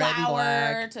spooky need red and flour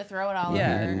black to throw it all over.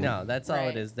 Yeah, no, that's all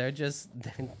it is. They're just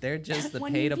the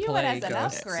when pay you to view play it as an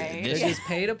ghosts. upgrade. They're just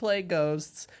pay to play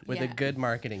ghosts with a Yeah. good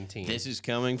marketing team. This is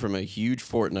coming from a huge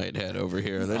Fortnite head over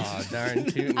here. Oh darn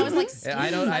tootin'. I was like, I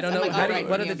don't know. I'm like, How do alright,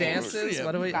 what are the video games. dances? Yeah.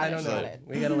 What do we? Got I it, don't got know. it.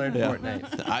 We got to learn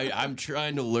Fortnite. I'm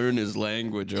trying to learn his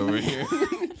language over here.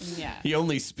 Yeah. He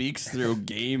only speaks through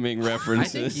gaming I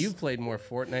references. think you've played more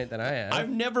Fortnite than I have. I've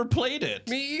never played it.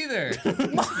 Me either.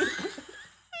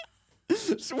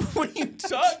 So what are you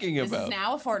talking This about? is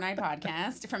now a Fortnite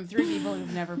podcast from 3 people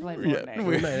who've never played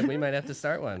Fortnite. we might have to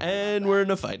start one. And we're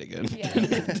in a fight again. Yeah.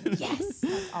 Yes,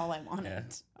 that's all I wanted.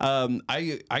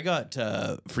 I got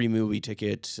free movie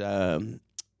tickets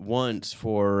once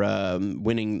for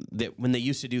winning. When they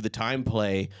used to do the time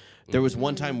play, there was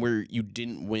one time where you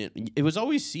didn't win. It was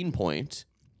always scene points.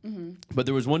 But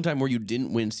there was one time where you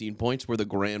didn't win scene points, where the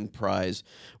grand prize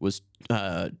was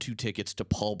 2 tickets to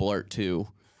Paul Blart 2.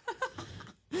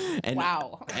 And,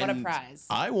 Wow, what a prize.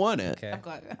 I won it. Okay. Of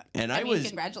course. And I I mean, was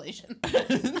congratulations.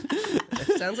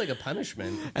 It sounds like a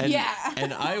punishment. and, Yeah.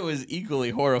 and I was equally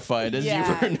horrified as you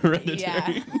Yeah, were in Hereditary.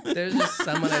 yeah. There's just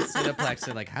someone at Cineplex.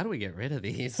 They're like, how do we get rid of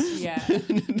these? Yeah.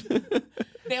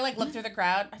 They like look through the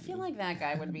crowd. I feel like that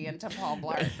guy would be into Paul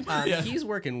Blart. He's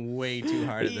working way too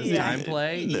hard at this Yeah. time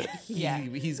play. Yeah.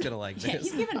 He's gonna like Yeah, this.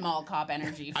 he's giving mall cop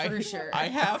energy for sure. I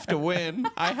have to win.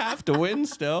 I have to win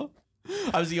still.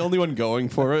 I was the only one going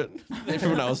for it.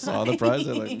 Everyone else saw the prize.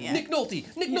 They're like, Yeah. Nick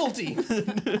Nolte. Nick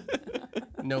Nolte.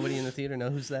 Nobody in the theater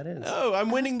knows who that is. oh,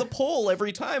 I'm winning the poll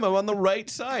every time. I'm on the right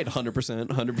side. 100%,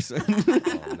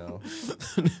 100%. Oh no.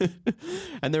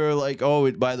 And they were like,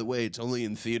 oh, by the way, it's only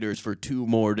in theaters for 2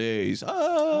 more days. Shit.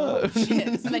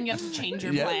 So then you have to change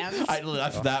your plans. I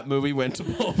left that movie, went to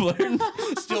Paul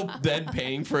Blart, still then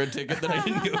paying for a ticket that I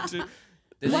didn't go to.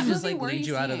 Did What they just movie like were lead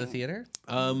you you out of the seeing? theater?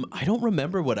 I don't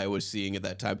remember what I was seeing at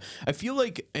that time. I feel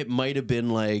like it might have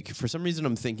been like, for some reason,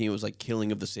 I'm thinking it was like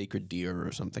Killing of the Sacred Deer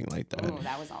or something like that. Oh,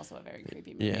 that was also a very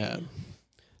creepy movie. Yeah.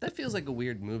 That feels like a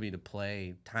weird movie to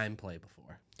time play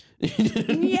before.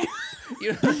 Yeah.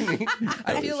 You know what I mean?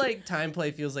 I feel like time play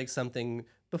feels like something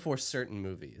before certain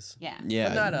movies. Yeah. Yeah.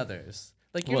 But not others.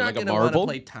 Like you're What, not like a gonna want to Marvel?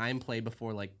 play time play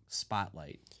before like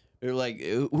Spotlight. They're like,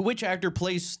 which actor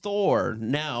plays Thor?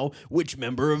 Now, which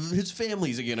member of his family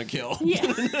is he gonna kill? Yeah.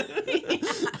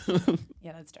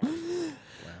 Yeah, that's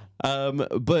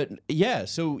dark. But yeah,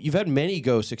 so you've had many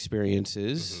ghost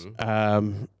experiences.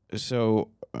 So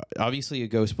obviously a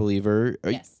ghost believer.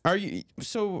 Yes. Are you?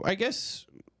 So I guess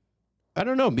I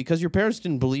don't know, because your parents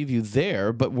didn't believe you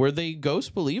there, but were they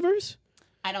ghost believers?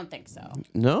 I don't think so.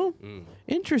 No.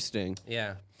 Interesting.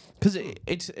 Yeah. Because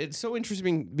it's so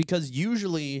interesting, because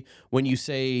usually when you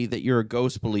say that you're a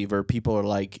ghost believer, people are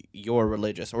like, you're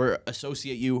religious, or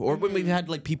associate you, or when we've had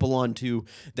like people on too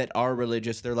that are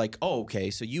religious, they're like, oh, okay,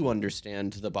 so you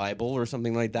understand the Bible or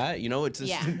something like that. You know, it's just,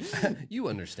 Yeah. You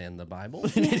understand the Bible.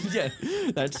 yeah,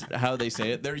 that's how they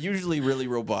say it. They're usually really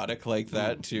robotic like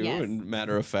that too, Yes. and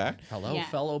matter of fact. Hello, Yeah.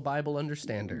 fellow Bible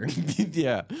understander.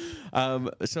 Yeah.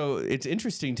 So it's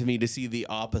interesting to me to see the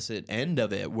opposite end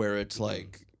of it, where it's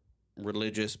like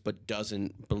religious but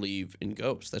doesn't believe in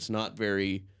ghosts. That's not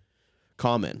very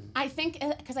common. I think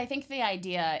because I think the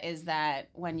idea is that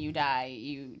when you die,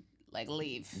 you like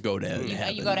leave. Go to You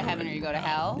heaven. go to heaven or you go to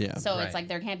hell. Yeah. So Right. it's like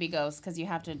there can't be ghosts because you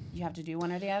have to do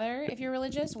one or the other if you're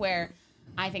religious. Where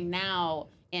I think now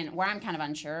where I'm kind of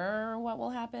unsure what will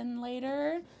happen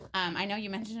later. I know you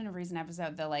mentioned in a recent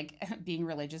episode the like being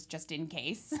religious just in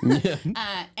case. And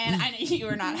I know you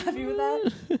were not happy with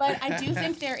that. But I do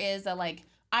think there is a like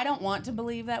I don't want to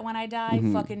believe that when I die,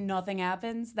 fucking nothing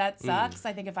happens. That sucks.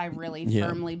 I think if I really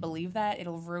firmly believe that,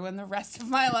 it'll ruin the rest of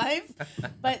my life.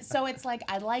 But so it's like,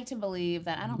 I'd like to believe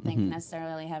that I don't think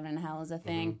necessarily heaven and hell is a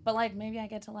thing, but like maybe I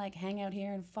get to like hang out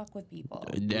here and fuck with people.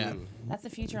 Yeah. That's the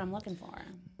future I'm looking for.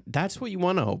 That's what you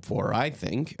want to hope for, I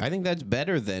think. I think that's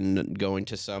better than going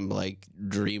to some like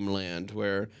dreamland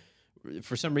where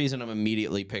for some reason I'm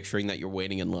immediately picturing that you're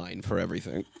waiting in line for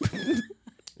everything.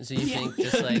 So you think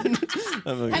just like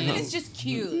it's just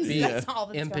cues. being That's all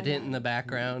that's impotent going on. in the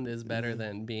background is better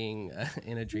than being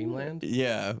in a dreamland?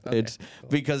 Yeah, Okay, it's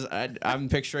because I'm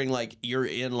picturing like you're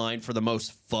in line for the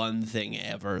most fun thing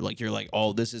ever. Like you're like,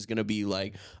 oh, this is gonna be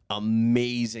like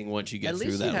amazing once you get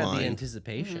through that you have line. the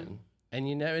anticipation, and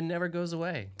it never goes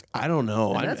away. I don't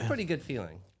know. And that's a pretty good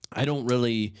feeling. I don't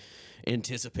really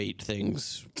anticipate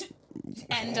things.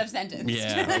 End of sentence.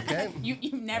 Yeah. Okay.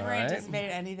 You've never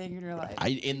anticipated anything in your life.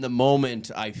 In the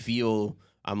moment, I feel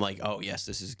I'm like, oh yes,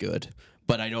 this is good.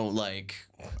 But I don't like.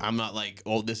 I'm not like,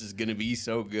 oh, this is gonna be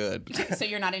so good. So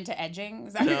you're not into edging?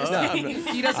 Is that what you're saying?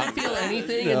 He doesn't feel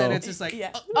anything, and then it's just like,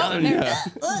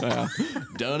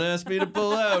 Don't ask me to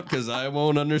pull out because I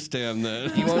won't understand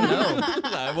that. you won't know.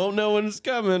 I won't know when it's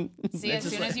coming. See, as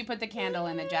soon as you put the candle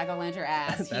in the jack-o'-lantern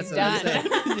ass, That's he's what I'm done.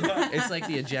 saying. It's like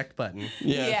the eject button.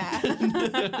 Yeah. No,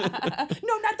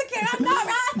 not the candle. Not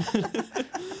right.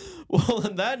 Well,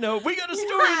 on that note, we got a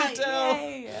story to tell.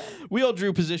 Yay. We all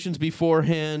drew positions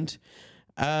beforehand.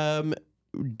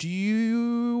 Do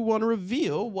you want to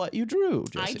reveal what you drew,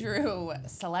 Jessie? I drew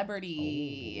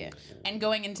celebrity. And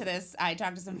going into this, I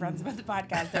talked to some friends about the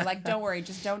podcast. They're like, don't worry,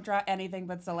 just don't draw anything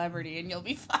but celebrity and you'll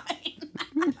be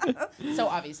fine. So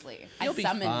obviously, I You'll be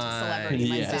summoned fine. celebrity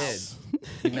Yes. myself.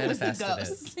 You It was the manifested it.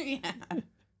 ghost.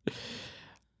 Yeah.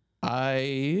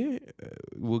 I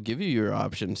will give you your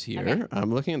options here. Okay.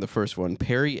 I'm looking at the first one.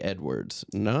 Perry Edwards.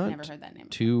 Not Never heard that name.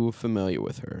 too familiar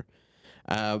with her.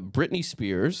 Britney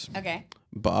Spears. Okay.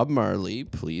 Bob Marley.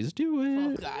 Please do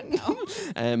Oh, it. God, no.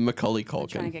 And Macaulay Trying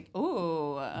to Culkin. get.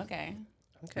 Ooh, okay.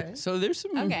 Okay. So there's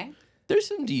some Okay. there's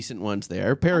some decent ones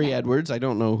there. Perry Edwards. I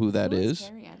don't know who that Who is.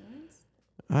 Carrie Edwards?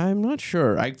 I'm not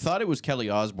sure. I thought it was Kelly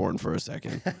Osbourne for a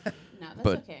second. No, that's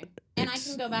But okay. And I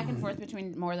can go back and forth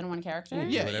between more than one character?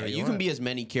 Yeah, whatever you you can want. be as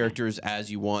many characters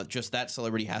as you want. Just that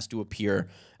celebrity has to appear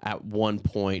at one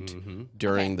point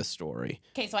during Okay. the story.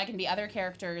 Okay, so I can be other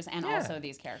characters and also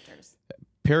these characters.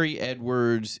 Perry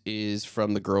Edwards is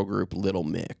from the girl group Little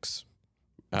Mix.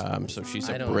 So she's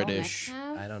I a don't- British.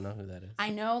 I don't know who that is. I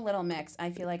know Little Mix. I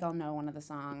feel like I'll know one of the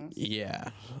songs. Yeah.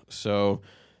 So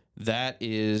that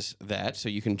is that. So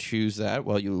you can choose that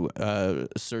while you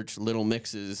search Little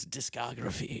Mix's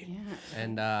discography. Yeah.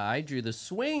 And I drew the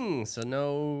swing, so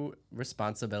no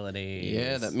responsibility.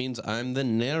 Yeah, that means I'm the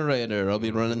narrator. I'll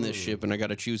be running this ship, and I got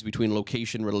to choose between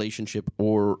location, relationship,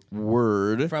 or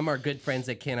word. From our good friends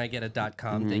at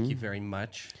canigeta.com, thank you very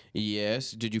much.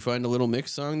 Yes. Did you find a Little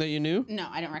Mix song that you knew? No,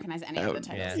 I don't recognize any of the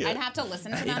titles. yeah. I'd have to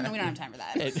listen to them, and we don't have time for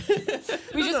that.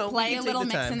 We just play can a take Little the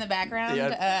Mix time. in the background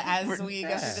as we go through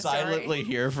the story. Silently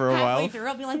here for a Halfway while. through,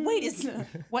 I'll be like, wait, is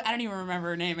what? I don't even remember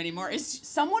her name anymore. Is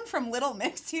someone from Little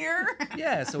Mix here?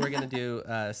 Yeah, so we're going to do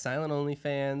Silent Only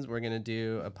Fans. We're going to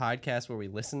do a podcast where we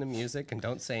listen to music and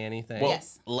don't say anything. Well,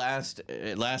 Yes.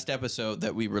 last episode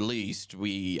that we released,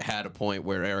 we had a point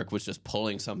where Eric was just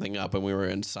pulling something up, and we were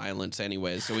in silence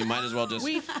anyways. So we might as well just.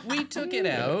 We took it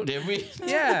out. Did we?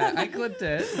 Yeah, I clipped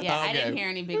it. Yeah, I Okay. didn't hear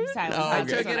any big silence. I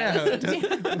That's took what it I out.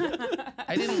 listened to.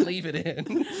 I didn't leave it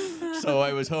in. So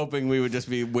I was hoping we would just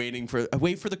be wait for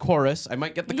the chorus. I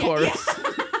might get the chorus.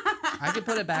 I could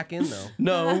put it back in, though.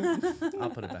 No. I'll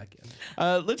put it back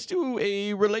in. Let's do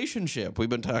a relationship. We've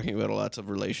been talking about lots of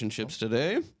relationships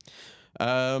today.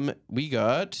 We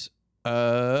got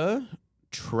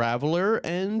traveler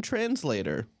and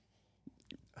translator.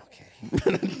 Okay.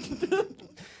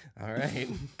 All right.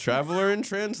 Traveler and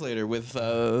translator with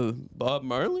Bob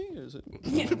Marley. Is it?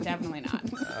 Yeah, definitely not.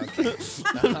 Okay.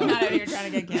 I'm not out here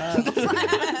trying to get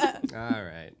killed. All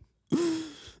right.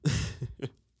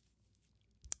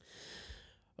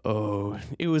 Oh,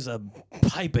 it was a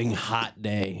piping hot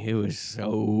day. It was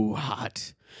so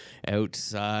hot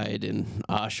outside in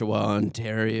Oshawa,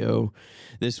 Ontario.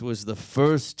 This was the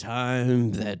first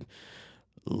time that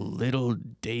little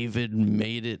David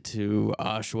made it to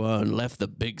Oshawa and left the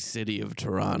big city of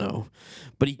Toronto.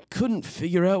 But he couldn't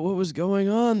figure out what was going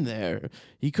on there.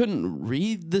 He couldn't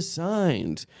read the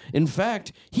signs. In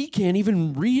fact, he can't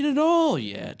even read at all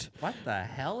yet. What the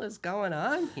hell is going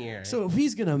on here? So if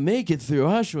he's going to make it through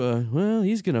Oshawa, well,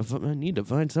 he's going to need to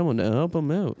find someone to help him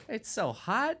out. It's so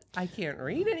hot, I can't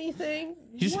read anything.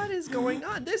 What is going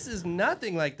on? This is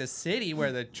nothing like the city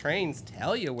where the trains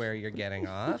tell you where you're getting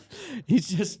off. He's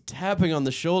just tapping on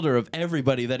the shoulder of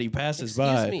everybody that he passes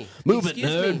by. Excuse me. Move Excuse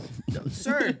it, me. nerd. No,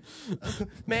 sir.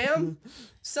 Ma'am.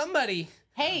 Somebody.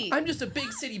 Hey, I'm just a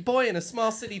big city boy in a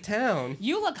small city town.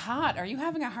 you look hot. Are you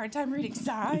having a hard time reading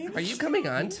signs? Are you coming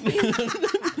on to me?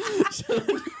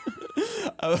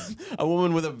 A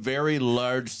woman with a very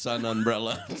large sun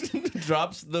umbrella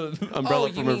drops the umbrella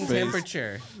you from her mean face.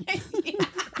 temperature.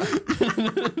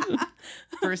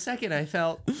 For a second, I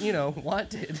felt,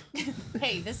 wanted.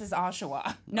 Hey, this is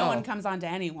Oshawa. No one comes on to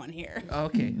anyone here.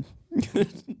 Okay.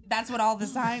 That's what all the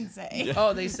signs say.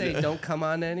 Oh, they say don't come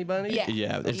on to anybody?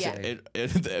 Yeah. Yeah.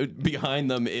 Behind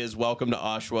them is "Welcome to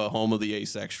Oshawa, home of the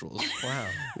asexuals." Wow.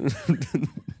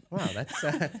 Wow, that's...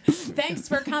 Thanks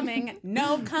for coming.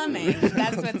 No coming.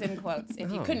 That's what's in quotes.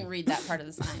 If you couldn't read that part of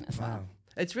the sign as well. Wow.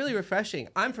 It's really refreshing.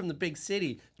 I'm from the big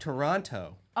city,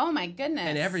 Toronto. Oh, my goodness.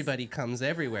 And everybody comes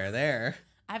everywhere there.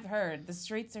 I've heard. The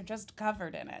streets are just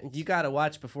covered in it. You got to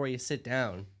watch before you sit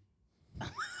down.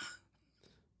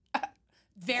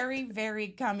 Very, very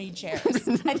cummy chairs.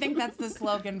 I think that's the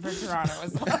slogan for Toronto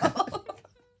as well.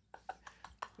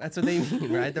 That's what they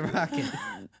mean, ride the rocket.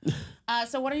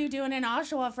 So what are you doing in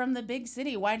Oshawa from the big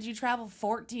city? Why did you travel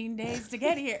 14 days to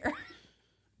get here?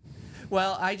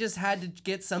 Well, I just had to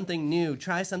get something new,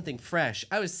 try something fresh.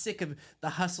 I was sick of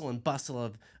the hustle and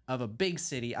bustle of a big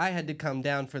city. I had to come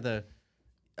down for the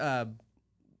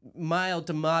mild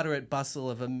to moderate bustle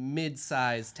of a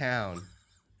mid-sized town.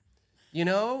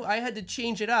 I had to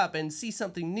change it up and see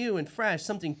something new and fresh,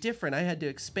 something different. I had to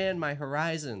expand my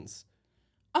horizons.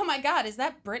 Oh my God, is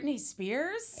that Britney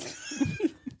Spears?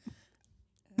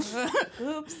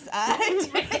 Oops.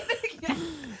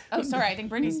 Oh, sorry, I think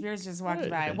Britney Spears just walked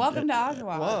by. Welcome to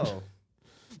Oshawa. Whoa.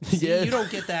 See, you don't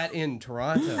get that in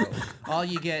Toronto. All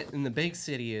you get in the big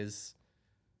city is...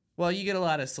 Well, you get a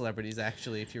lot of celebrities,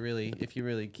 actually, if you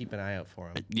really keep an eye out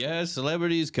for them. Yeah,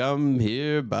 celebrities come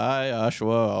here by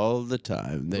Oshawa all the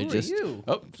time. They Who are you?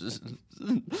 Oh,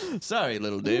 sorry,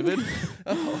 little David.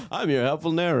 I'm your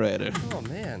helpful narrator. Oh,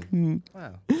 man.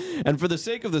 Wow. And for the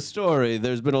sake of the story,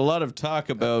 there's been a lot of talk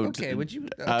about Okay, would you...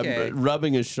 Okay.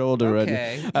 Rubbing his shoulder.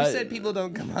 Okay. You said people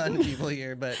don't come on to people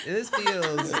here, but this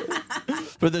feels...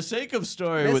 For the sake of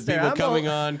story, with people calling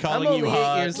I'm you only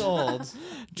hot. 8 years old.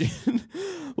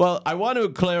 Well, I want to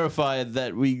clarify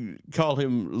that we call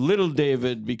him Little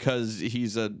David because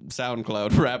he's a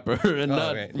SoundCloud rapper and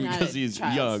not right. because he's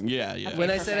young. Yeah.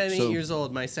 When I said I'm 8 years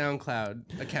old, my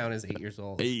SoundCloud account is 8 years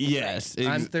old. Yes.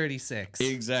 I'm 36.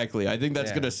 Exactly. I think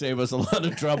that's going to save us a lot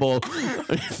of trouble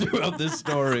throughout this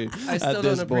story. I still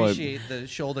don't appreciate the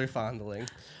shoulder fondling.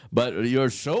 But your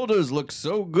shoulders look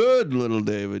so good, little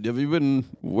David. Have you been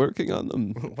working on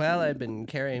them? Well, I've been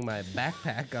carrying my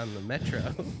backpack on the metro.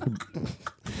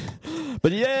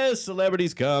 But yes,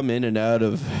 celebrities come in and out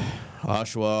of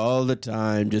Oshawa all the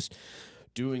time, just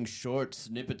doing short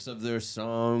snippets of their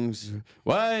songs.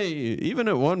 Why, even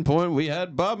at one point, we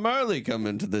had Bob Marley come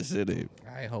into the city.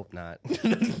 I hope not.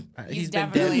 He's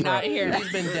definitely not here.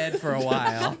 He's been dead for a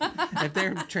while. If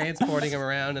they're transporting him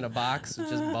around in a box with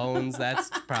just bones, that's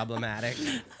problematic.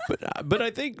 But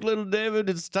I think, little David,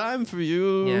 it's time for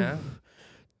you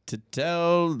to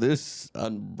tell this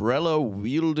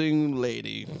umbrella-wielding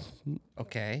lady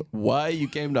why you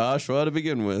came to Oshawa to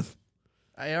begin with.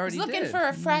 I already He's looking did. for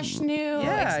a fresh new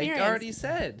experience. I already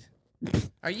said.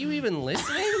 Are you even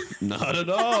listening? Not at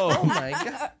all. Oh, my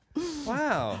God.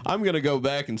 Wow. I'm going to go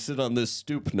back and sit on this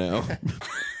stoop now.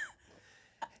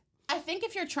 I think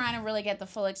if you're trying to really get the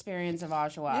full experience of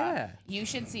Oshawa, you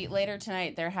should see later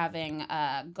tonight they're having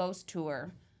a ghost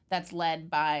tour that's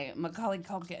led by Macaulay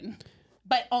Culkin.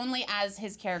 But only as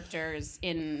his characters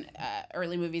in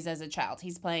early movies as a child.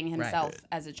 He's playing himself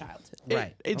as a child.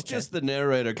 Right. It's just the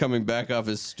narrator coming back off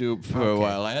his stoop for a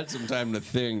while. I had some time to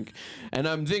think. And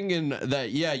I'm thinking that,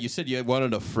 you said you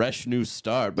wanted a fresh new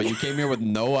start, but you came here with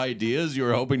no ideas. You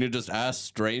were hoping to just ask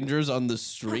strangers on the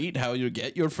street how you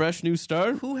get your fresh new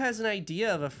start? Who has an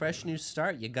idea of a fresh new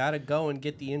start? You got to go and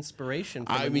get the inspiration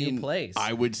from a new place.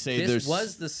 I would say this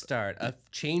was the start. A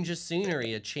change of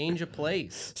scenery, a change of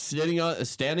place.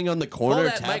 Standing on the corner, Pull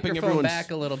that tapping microphone everyone's back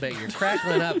a little bit. You're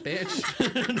crackling up,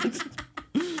 bitch.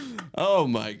 Oh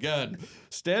my God!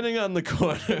 Standing on the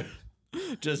corner,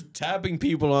 just tapping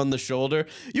people on the shoulder.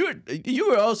 You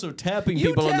were also tapping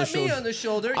people on the shoulder. You tapped me on the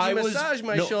shoulder. You massaged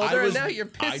my shoulder, and now you're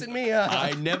pissing me off.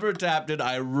 I never tapped it.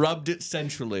 I rubbed it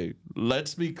sensually.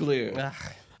 Let's be clear. Ugh.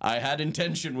 I had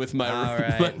intention with my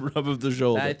rub of the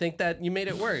shoulder. I think that you made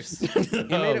it worse. You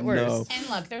made it worse. No. And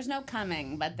look, there's no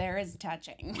coming, but there is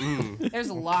touching.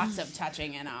 There's lots of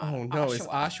touching in Oshawa. Oh no, is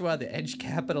Oshawa the edge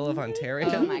capital of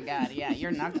Ontario? Oh my God, yeah, you're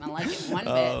not gonna like it one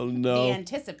bit. Oh no. The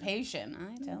anticipation,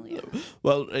 I tell you.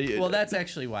 Well, that's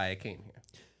actually why I came here.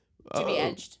 To be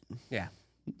edged. Yeah.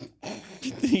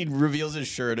 He reveals his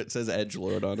shirt. It says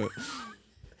Edgelord on it.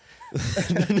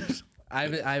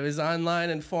 I was online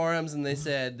in forums and they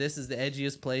said this is the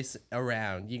edgiest place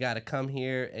around. You got to come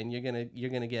here and you're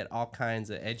gonna get all kinds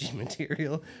of edgy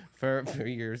material for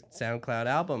your SoundCloud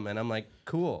album. And I'm like,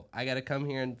 cool. I got to come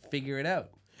here and figure it out.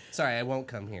 Sorry, I won't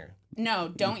come here.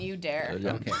 No, don't you dare.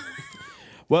 Okay.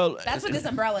 Well, That's what this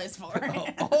umbrella is for.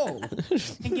 Oh.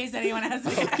 In case anyone has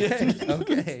to.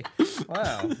 Okay.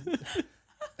 Wow.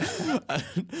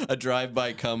 a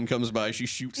drive-by comes by, she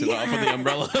shoots it off with the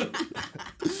umbrella.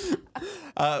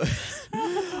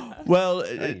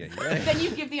 Then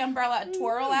you give the umbrella a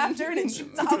twirl after, and it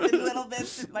shoots off in little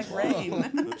bits like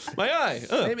rain. My eye.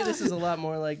 Maybe this is a lot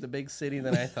more like the big city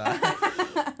than I thought.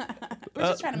 We're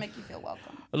just trying to make you feel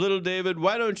welcome. Little David,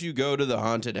 why don't you go to the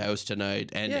haunted house tonight?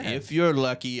 And if you're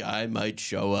lucky, I might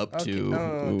show up too.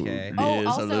 Okay. There's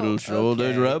also- a little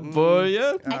shoulder rub for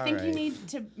you. I think you right. need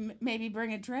to maybe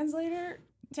bring a translator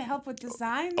to help with the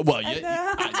signs. Well, at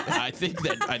yeah, the- I think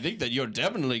that you're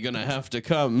definitely gonna have to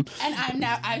come. And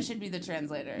I should be the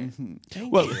translator.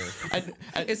 Well,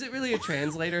 Is it really a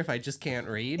translator if I just can't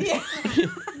read?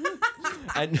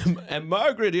 and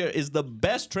Margaret here is the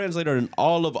best translator in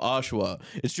all of Oshawa.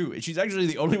 It's true. She's actually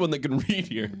the only one that can read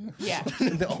here. Yeah.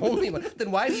 The only one.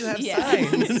 Then why do you have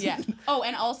signs? Yeah. Oh,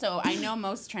 and also, I know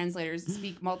most translators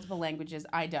speak multiple languages.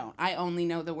 I don't. I only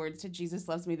know the words to Jesus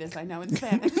Loves Me This I Know in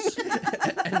Spanish.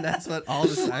 And that's what all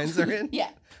the signs are in?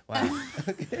 Yeah. Wow.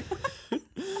 Okay.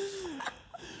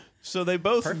 So they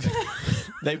both.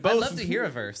 I'd love to hear a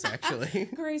verse, actually.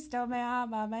 Cristo me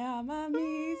ama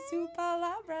mi, su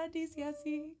palabra dice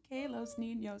así, que los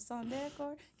niños son de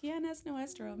cor, quien es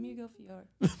nuestro amigo fior.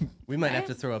 We might have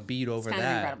to throw a beat over It's kind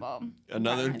that. of incredible.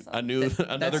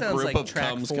 Another sounds group like of track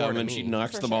comes 4 come to and me. she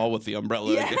knocks For them sure. all with the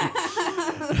umbrella again.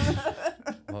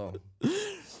 Whoa.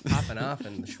 Popping off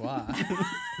in the schwa.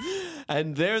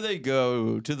 And there they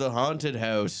go to the haunted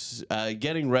house,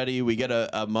 getting ready. We get a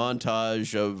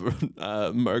montage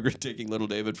of Margaret taking little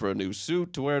David for a new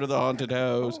suit to wear to the haunted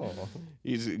house. Oh.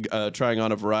 He's trying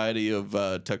on a variety of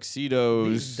tuxedos.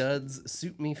 These duds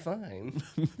suit me fine.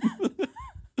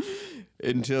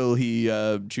 Until he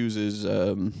chooses A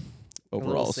little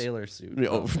overalls. sailor suit.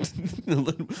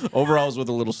 Overalls with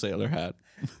a little sailor hat.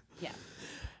 Yeah.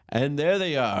 And there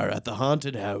they are at the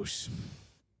haunted house.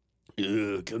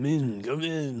 Come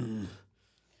in.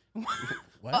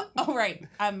 What? Oh, right.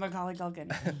 I'm Macaulay Culkin.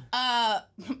 All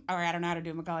right, I don't know how to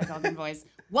do a Macaulay Culkin voice.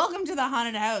 Welcome to the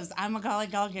haunted house. I'm Macaulay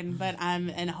Culkin, but I'm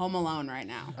in Home Alone right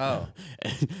now. Oh.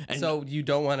 So you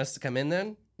don't want us to come in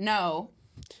then? No.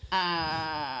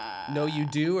 No, you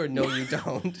do, or no, you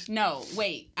don't? No,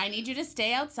 wait. I need you to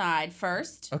stay outside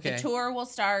first. Okay. The tour will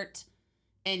start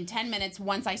in 10 minutes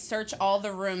once I search all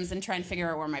the rooms and try and figure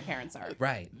out where my parents are.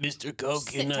 Right. Mr. Sit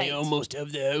Culkin, I tight. almost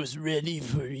have the house ready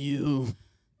for you.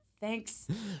 Thanks,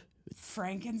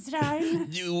 Frankenstein.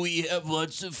 Do we have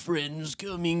lots of friends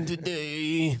coming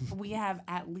today? We have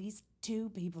at least 2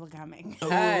 people coming.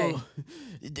 Hey.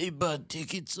 They bought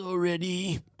tickets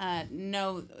already?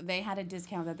 No, they had a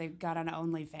discount that they got on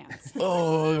OnlyFans.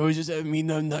 Oh, does that mean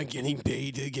I'm not getting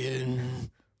paid again?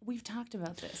 We've talked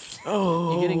about this.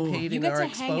 Oh. You're getting paid You in get our to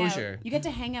hang exposure. out. You get to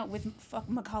hang out with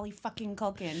Macaulay fucking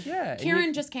Culkin. Yeah, and Kieran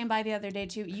you- just came by the other day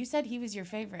too. You said he was your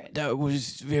favorite. That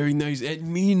was very nice and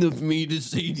mean of me to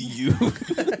say to you.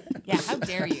 Yeah, how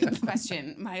dare you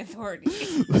question my authority?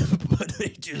 But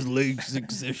I just like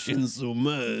Succession so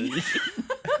much.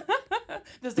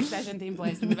 The Succession theme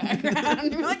plays in the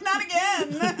background. You're like, not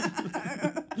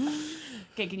again.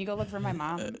 Okay, can you go look for my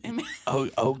mom? I'll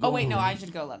go. Oh wait, no, I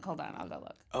should go look. Hold on, I'll go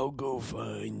look. I'll go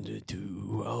find the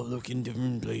 2. I'll look in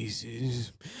different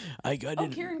places. I got Oh,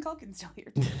 it. Kieran Culkin's still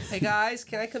here too. Hey guys,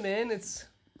 can I come in? It's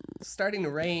starting to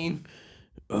rain.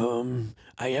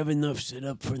 I have enough set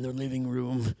up for the living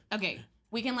room. Okay,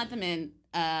 we can let them in.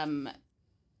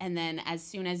 And then as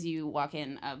soon as you walk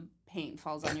in, paint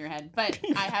falls on your head. But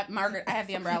I have Margaret. I have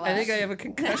the umbrella. I think I have a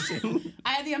concussion.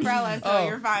 I have the umbrella, so Oh.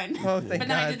 you're fine. Oh, thank But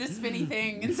then I God. did the spinny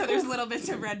thing, and so there's little bits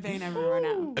of red paint everywhere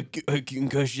now. A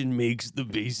concussion makes the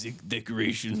basic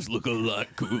decorations look a lot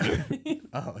cooler.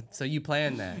 Oh, so you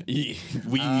planned that? We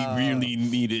really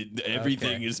need it.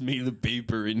 Everything Okay. is made of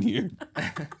paper in here.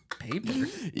 Paper.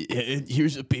 Yeah,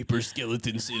 here's a paper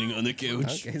skeleton sitting on the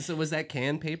couch. Okay, so was that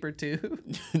can paper too?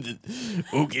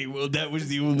 Okay, well, that was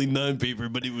the only non-paper,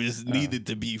 but it was needed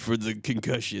to be for the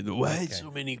concussion. Why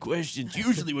so many questions?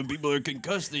 Usually when people are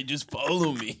concussed, they just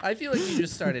follow me. I feel like you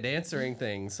just started answering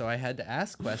things, so I had to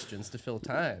ask questions to fill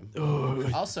time.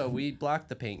 Also, we blocked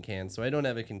the paint can, so I don't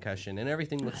have a concussion, and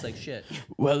everything looks like shit.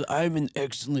 Well, I'm an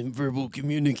excellent verbal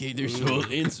communicator, so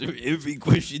I'll answer every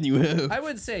question you have. I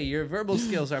would say your verbal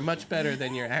skills are much better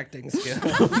than your acting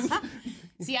skills.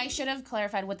 See, I should have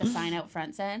clarified what the sign out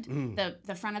front said.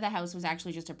 The front of the house was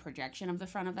actually just a projection of the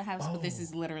front of the house, but this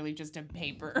is literally just a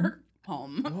paper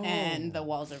home, and the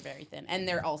walls are very thin, and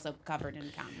they're also covered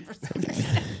in cotton for some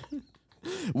reason.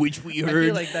 Which we I heard.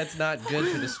 feel like that's not good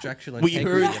for the structural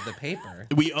integrity of the paper.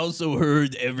 We also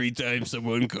heard every time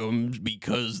someone comes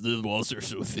because the walls are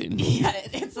so thin. Yeah,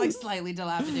 it's like slightly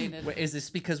dilapidated. Wait, is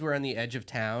this because we're on the edge of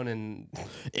town and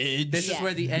this is Yeah.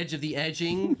 where the edge of the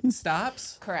edging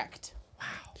stops? Correct.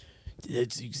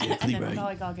 That's And exactly then right.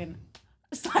 Macaulay Culkin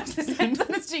slapped his hands on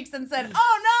his cheeks and said,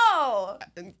 "Oh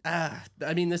no!"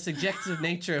 I mean, the subjective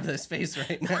nature of this face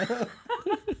right now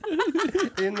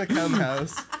in the cum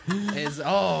house is,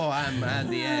 I'm on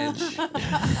the edge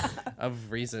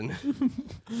of reason.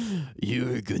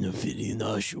 You're gonna fit in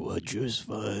Oshawa just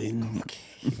fine.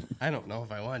 I don't know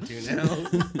if I want to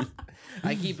now.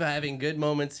 I keep having good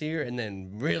moments here and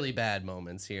then really bad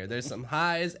moments here. There's some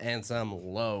highs and some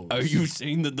lows. Are you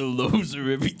saying that the lows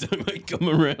are every time I come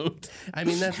around? I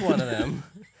mean, that's one of them.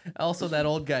 Also, that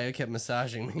old guy who kept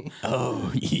massaging me.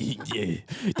 Oh, yeah,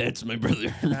 that's my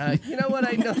brother. You know what?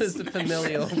 I noticed a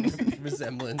familial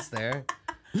resemblance there.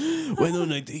 Why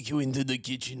don't I take you into the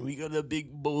kitchen? We got a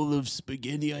big bowl of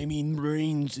spaghetti,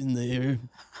 brains in there.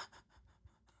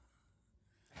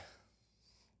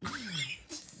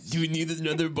 Do you need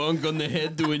another bonk on the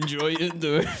head to enjoy it?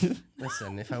 Or?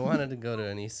 Listen, if I wanted to go to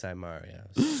an East Side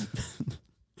Mario's,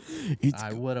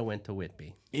 I would have went to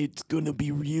Whitby. It's gonna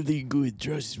be really good,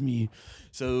 trust me.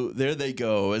 So there they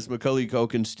go, as Macaulay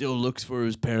Culkin still looks for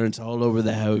his parents all over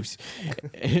the house,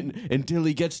 and until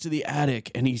he gets to the attic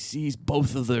and he sees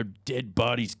both of their dead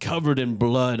bodies covered in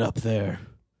blood up there.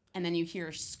 And then you hear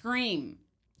a scream.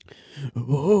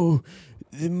 Oh,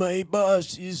 my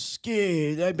boss is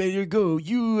scared. I better go.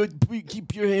 You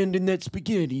keep your hand in that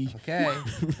spaghetti. Okay.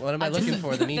 What am I looking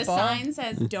for? The meatball? The sign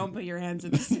says, "Don't put your hands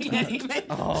in the spaghetti."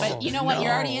 But you know what?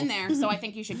 You're already in there, so I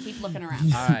think you should keep looking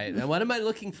around. All right. And what am I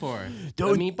looking for? A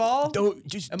Don't- meatball?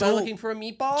 Am I looking for a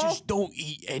meatball? Just don't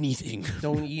eat anything.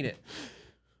 Don't eat it.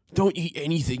 Don't eat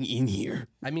anything in here.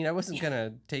 I mean, I wasn't going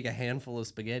to take a handful of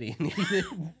spaghetti and eat it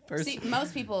See,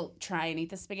 most people try and eat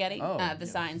the spaghetti. Oh, The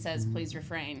sign says, "Please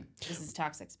refrain. This is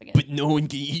toxic spaghetti." But no one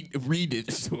can read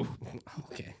it, so...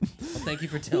 Okay. Well, thank you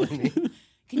for telling me.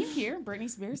 Can you hear Britney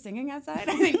Spears singing outside?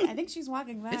 I think she's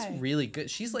walking by. It's really good.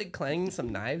 She's like clanging some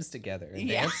knives together and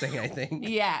Yeah. dancing, I think.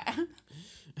 Yeah.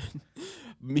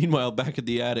 Meanwhile, back at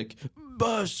the attic,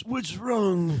 boss, what's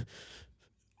wrong?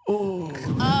 Oh,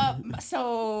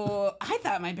 So I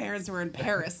thought my parents were in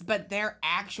Paris, but they're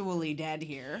actually dead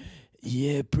here.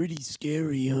 yeah, pretty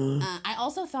scary, huh? I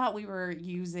also thought we were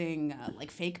using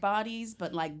like fake bodies,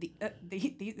 but like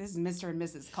this is Mr. and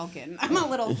Mrs. Culkin. I'm a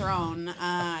little thrown.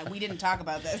 We didn't talk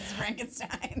about this,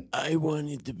 Frankenstein. I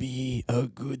wanted to be a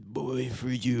good boy for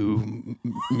you,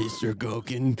 Mr.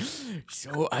 Culkin.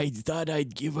 So I thought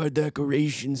I'd give our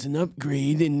decorations an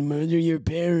upgrade and murder your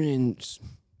parents.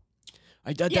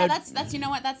 I thought Yeah, that that's you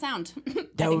know what, that sound. I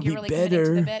think would you're be really committed to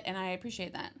better. the bit, and I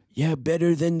appreciate that. yeah,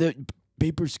 better than the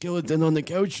paper skeleton on the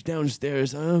couch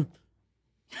downstairs, huh?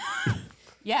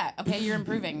 Yeah, okay, you're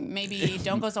improving. Maybe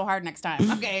don't go so hard next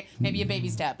time. Okay, maybe a baby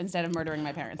step instead of murdering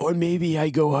my parents. Or maybe I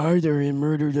go harder and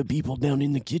murder the people down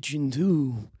in the kitchen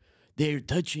too. They're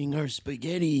touching our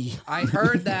spaghetti. I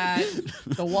heard that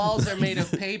the walls are made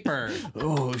of paper.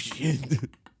 Oh shit.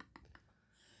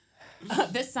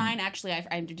 This sign, actually,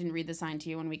 I didn't read the sign to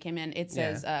you when we came in. It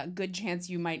says, good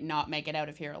chance you might not make it out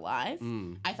of here alive.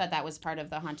 I thought that was part of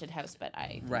the haunted house, but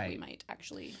I think we might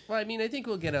actually. Well, I mean, I think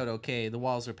we'll get out okay. The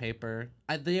walls are paper.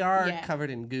 They are Yeah. covered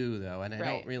in goo, though, and I Right.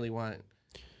 don't really want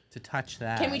to touch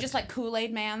that. Can we just like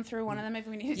Kool-Aid Man through one of them if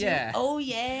we need to? Yeah. Oh,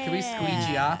 yeah. Can we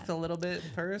squeegee off a little bit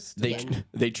first?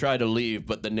 They try to leave,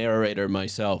 but the narrator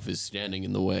myself is standing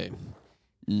in the way.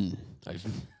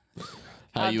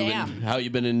 How you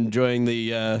been enjoying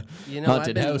the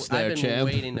haunted house there, I've been champ?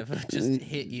 waiting to just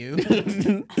hit you.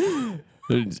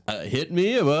 Hit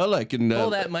me? Well, I can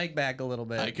Pull that mic back a little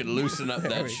bit. I can loosen up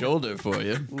There that we go. shoulder for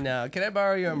you. No, can I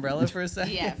borrow your umbrella for a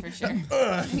second? Yeah, for sure.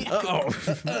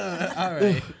 All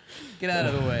right. Get out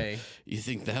of the way. You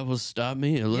think that will stop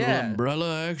me? A little Yeah.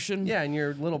 umbrella action? Yeah, and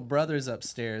your little brother's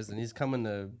upstairs, and he's coming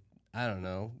to, I don't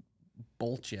know,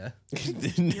 bolt you.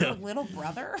 Your little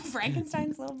brother?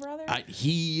 Frankenstein's little brother?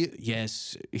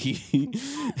 Yes.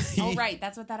 Oh, right.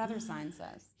 That's what that other sign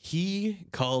says. He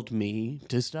called me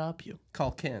to stop you.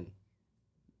 Call Ken.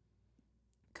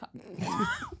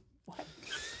 What?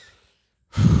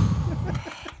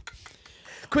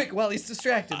 Quick, while he's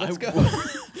distracted, let's go.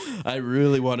 I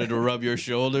really wanted to rub your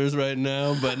shoulders right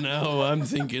now, but now I'm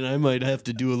thinking I might have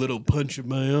to do a little punch of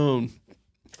my own.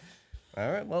 All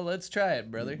right, well, let's try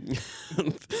it, brother.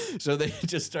 So they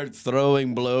just start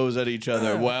throwing blows at each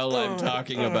other while I'm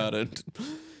talking about it.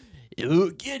 Oh,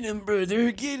 get him,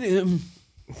 brother, get him.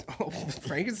 Oh,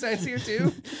 Frankenstein's here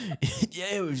too?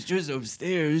 Yeah, it was just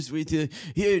upstairs.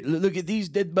 Here, look at these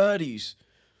dead bodies.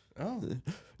 Oh.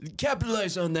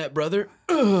 Capitalize on that, brother.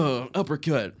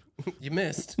 Uppercut. You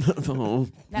missed. Oh.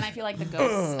 Then I feel like the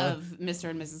ghosts of Mr.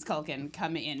 and Mrs. Culkin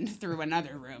come in through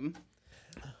another room.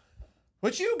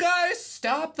 Would you guys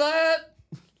stop that?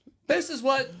 This is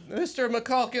what Mr.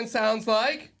 McCulkin sounds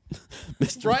like.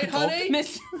 Mr. Right, McCulkin? honey?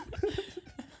 Miss.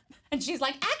 And she's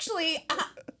like, actually,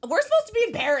 we're supposed to be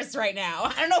in Paris right now.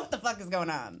 I don't know what the fuck is going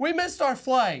on. We missed our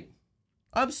flight.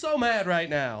 I'm so mad right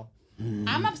now.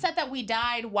 I'm upset that we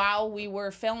died while we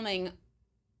were filming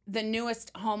the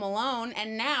newest Home Alone,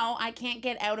 and now I can't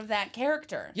get out of that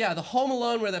character. Yeah, the Home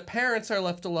Alone where the parents are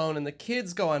left alone and the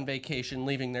kids go on vacation,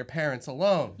 leaving their parents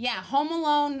alone. Yeah, Home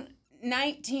Alone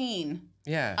 19.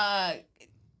 Yeah.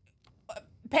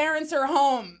 Parents are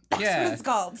home. That's what it's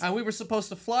called. And we were supposed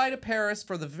to fly to Paris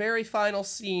for the very final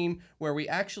scene where we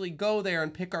actually go there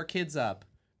and pick our kids up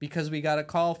because we got a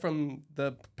call from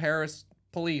the Paris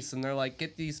police and they're like,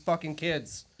 get these fucking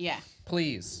kids. Yeah.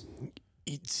 Please.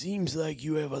 It seems like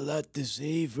you have a lot to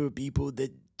say for people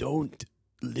that don't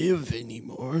live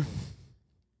anymore.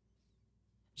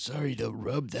 Sorry to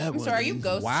rub that I'm one sorry, are you in.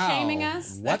 ghost shaming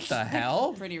us? What the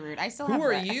hell? Pretty rude. I still Who have are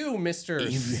red. you, Mr.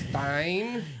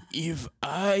 Stein? If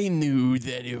I knew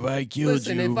that if I killed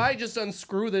Listen, you... if I just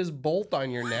unscrew this bolt on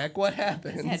your neck, what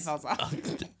happens? Head falls off.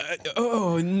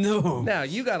 oh, no. Now,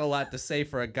 you got a lot to say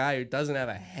for a guy who doesn't have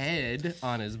a head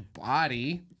on his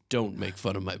body. Don't make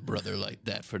fun of my brother like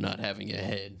that for not having a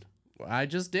head. Well, I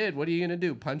just did. What are you going to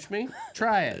do? Punch me?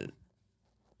 Try it.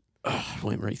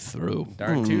 Went right through.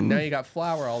 Darn tootin', now you got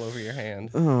flour all over your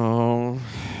hand. Oh,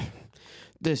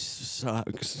 this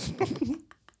sucks.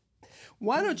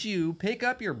 Why don't you pick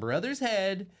up your brother's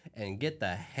head and get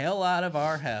the hell out of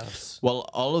our house? While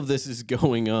all of this is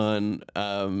going on,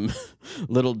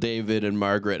 little David and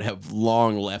Margaret have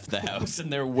long left the house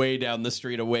and they're way down the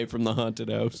street away from the haunted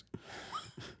house.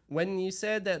 When you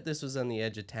said that this was on the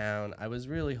edge of town, I was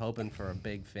really hoping for a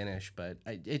big finish, but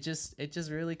it just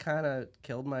really kind of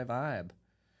killed my vibe.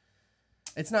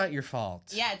 It's not your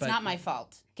fault. Yeah, it's not my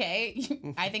fault. Okay,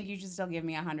 I think you should still give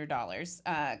me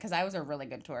 $100 because I was a really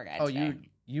good tour guide. Oh, today.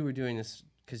 you were doing this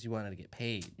because you wanted to get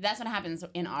paid. That's what happens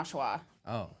in Oshawa.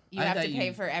 Oh, You have to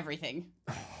pay for everything.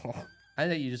 I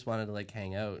thought you just wanted to like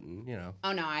hang out and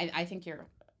Oh no, I think you're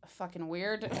fucking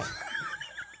weird.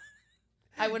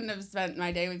 I wouldn't have spent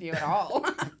my day with you at all.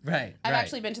 Right. I've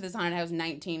actually been to this haunted house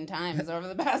 19 times over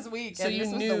the past week, So and you this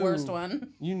was knew the worst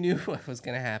one. You knew what was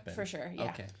gonna happen. For sure, yeah.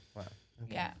 Okay. Wow.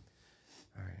 Okay. Yeah.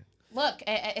 All right. Look,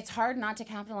 it's hard not to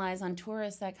capitalize on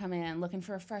tourists that come in looking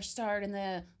for a fresh start in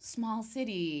the small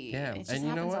city. Yeah, It just and you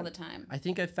know happens what? all the time. I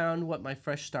think I found what my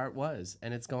fresh start was,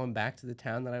 and it's going back to the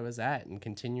town that I was at and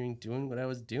continuing doing what I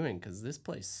was doing because this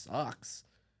place sucks.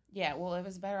 Yeah, well, it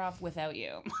was better off without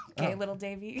you. Okay, little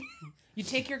Davy? You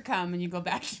take your cum and you go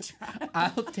back to try.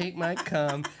 I'll take my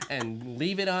cum and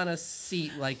leave it on a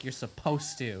seat like you're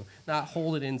supposed to, not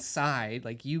hold it inside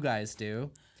like you guys do.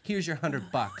 Here's your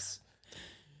 $100.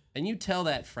 And you tell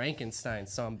that Frankenstein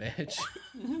sumbitch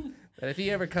that if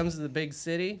he ever comes to the big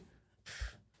city,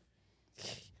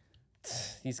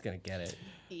 he's gonna get it.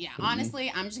 Yeah,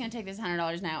 honestly, I'm just going to take this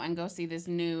 $100 now and go see this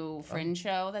new Fringe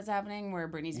show that's happening where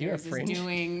Britney You have Spears is Fringe?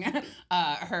 doing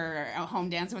her home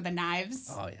dance with the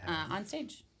knives Oh, yeah. on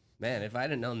stage. Man, if I'd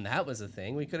have known that was a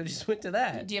thing, we could have just went to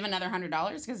that. Do you have another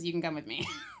 $100? Because you can come with me.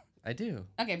 I do.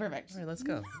 Okay, perfect. All right, let's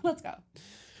go. Let's go.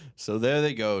 So there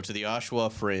they go to the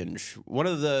Oshawa Fringe, one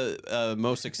of the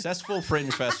most successful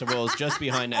fringe festivals just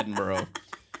behind Edinburgh.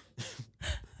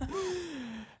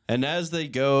 And as they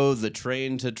go, the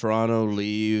train to Toronto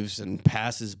leaves and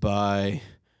passes by,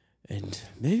 and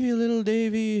maybe little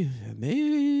Davy,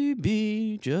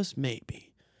 maybe, just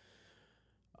maybe,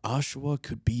 Oshawa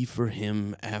could be for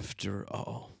him after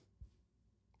all.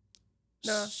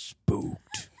 No.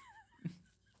 Spooked.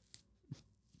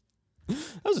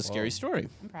 That was a scary story.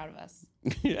 I'm proud of us.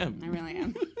 Yeah. I really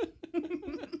am.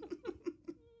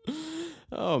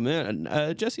 Oh, man.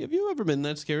 Jessie, have you ever been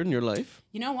that scared in your life?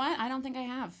 You know what? I don't think I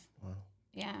have. Wow.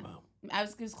 Yeah.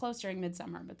 It was close during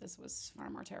Midsummer, but this was far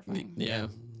more terrifying. Yeah.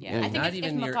 Yeah. I think Not if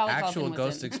even your Macaulay Culkin actual was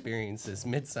ghost in- experiences,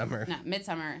 Midsummer. No,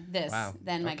 Midsummer, this, Wow.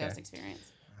 then my Okay. ghost experience.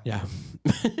 Yeah.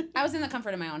 I was in the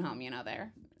comfort of my own home,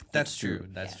 there. That's true.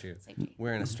 That's Yeah, true. safety.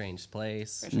 We're in a strange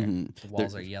place. For sure. The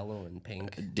walls are yellow and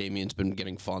pink. Damien's been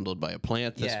getting fondled by a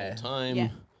plant this Yeah. whole time. Yeah.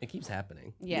 It keeps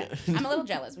happening. Yeah. I'm a little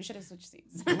jealous. We should have switched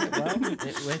seats. Well,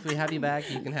 if we have you back,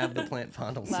 you can have the plant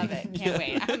fondle Love seat. it. Can't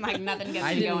wait. I'm like, nothing gets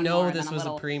I me didn't going know more this than was a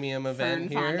little premium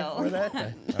event fern here fondle. for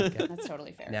that. Okay. That's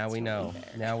totally fair. Now That's we totally know.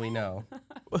 fair. Now we know.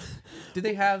 Do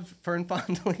they have fern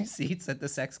fondling seats at the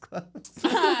sex clubs?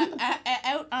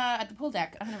 Out at the pool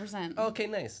deck, 100%. Okay,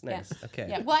 nice. Yeah. Okay.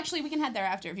 Yeah. Well, actually, we can head there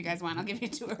after if you guys want. I'll give you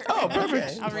a tour. Oh,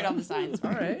 perfect. I'll read all the signs.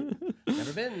 All right.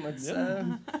 Never been. Let's.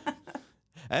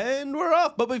 And we're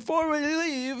off. But before we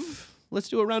leave, let's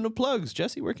do a round of plugs.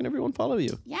 Jessie, where can everyone follow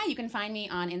you? Yeah, you can find me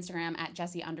on Instagram at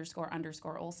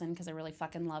Jessie__Olsen because I really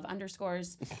fucking love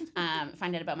underscores.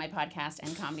 Find out about my podcast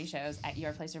and comedy shows at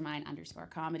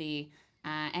yourplaceormine_comedy.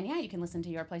 And yeah, you can listen to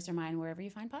Your Place or Mine wherever you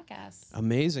find podcasts.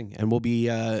 Amazing. And we'll be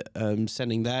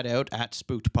sending that out at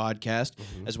Spooked Podcast,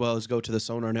 as well as go to the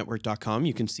sonarnetwork.com.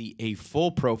 You can see a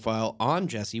full profile on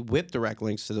Jessie with direct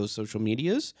links to those social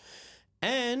medias.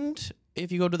 And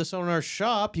if you go to the Sonar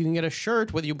shop, you can get a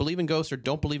shirt, whether you believe in ghosts or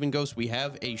don't believe in ghosts. We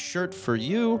have a shirt for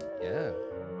you. Yeah.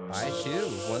 Buy two,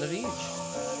 one of each.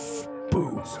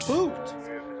 Spooked.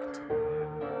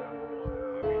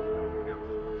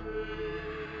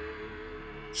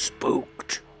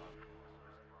 Spooked.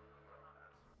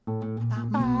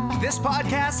 This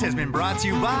podcast has been brought to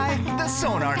you by the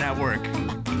Sonar Network.